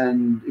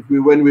 and if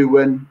we win, we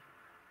win.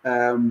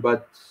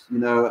 But you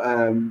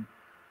know,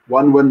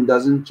 one win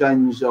doesn't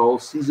change the whole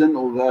season.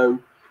 Although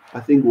I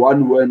think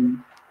one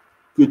win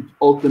could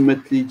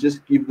ultimately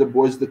just give the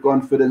boys the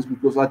confidence,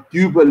 because I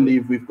do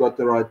believe we've got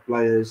the right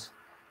players.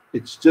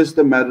 It's just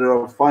a matter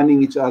of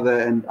finding each other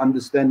and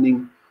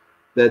understanding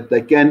that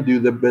they can do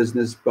the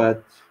business.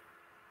 But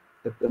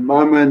at the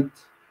moment,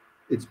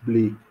 it's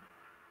bleak.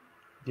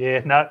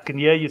 Yeah, no, can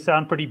hear you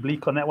sound pretty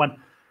bleak on that one.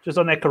 Just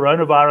on that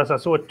coronavirus, I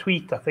saw a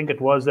tweet, I think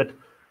it was, that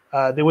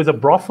there was a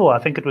brothel, I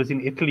think it was in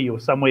Italy or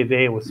somewhere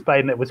there, or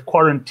Spain, that was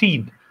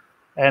quarantined.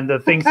 And the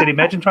thing said,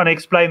 imagine trying to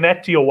explain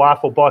that to your wife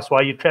or boss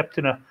while you're trapped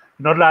in you're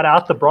not allowed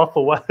out the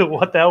brothel. What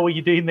the hell were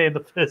you doing there in the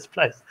first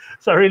place?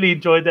 So I really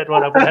enjoyed that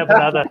one. I'm going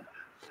to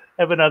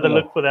have another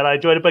look for that. I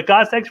enjoyed it. But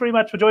guys, thanks very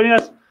much for joining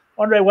us.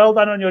 Andre, well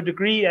done on your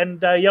degree.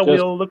 And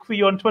we'll look for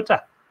you on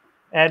Twitter.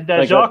 And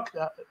Jacques,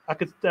 I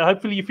could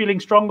hopefully you're feeling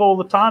strong all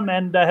the time,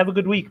 and have a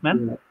good week,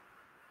 man. Yeah.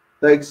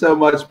 Thanks so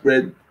much,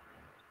 Brent.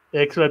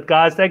 Excellent,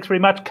 guys. Thanks very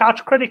much.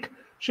 Couch Critic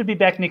should be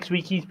back next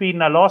week. He's been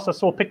last I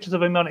saw pictures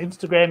of him on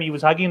Instagram. He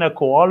was hugging a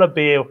koala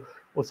bear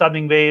or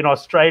something there in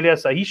Australia,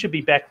 so he should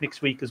be back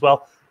next week as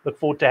well. Look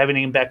forward to having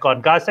him back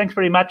on. Guys, thanks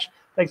very much.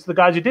 Thanks to the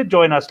guys who did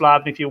join us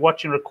live. And if you're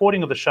watching a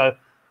recording of the show,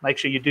 make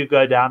sure you do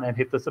go down and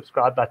hit the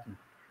subscribe button.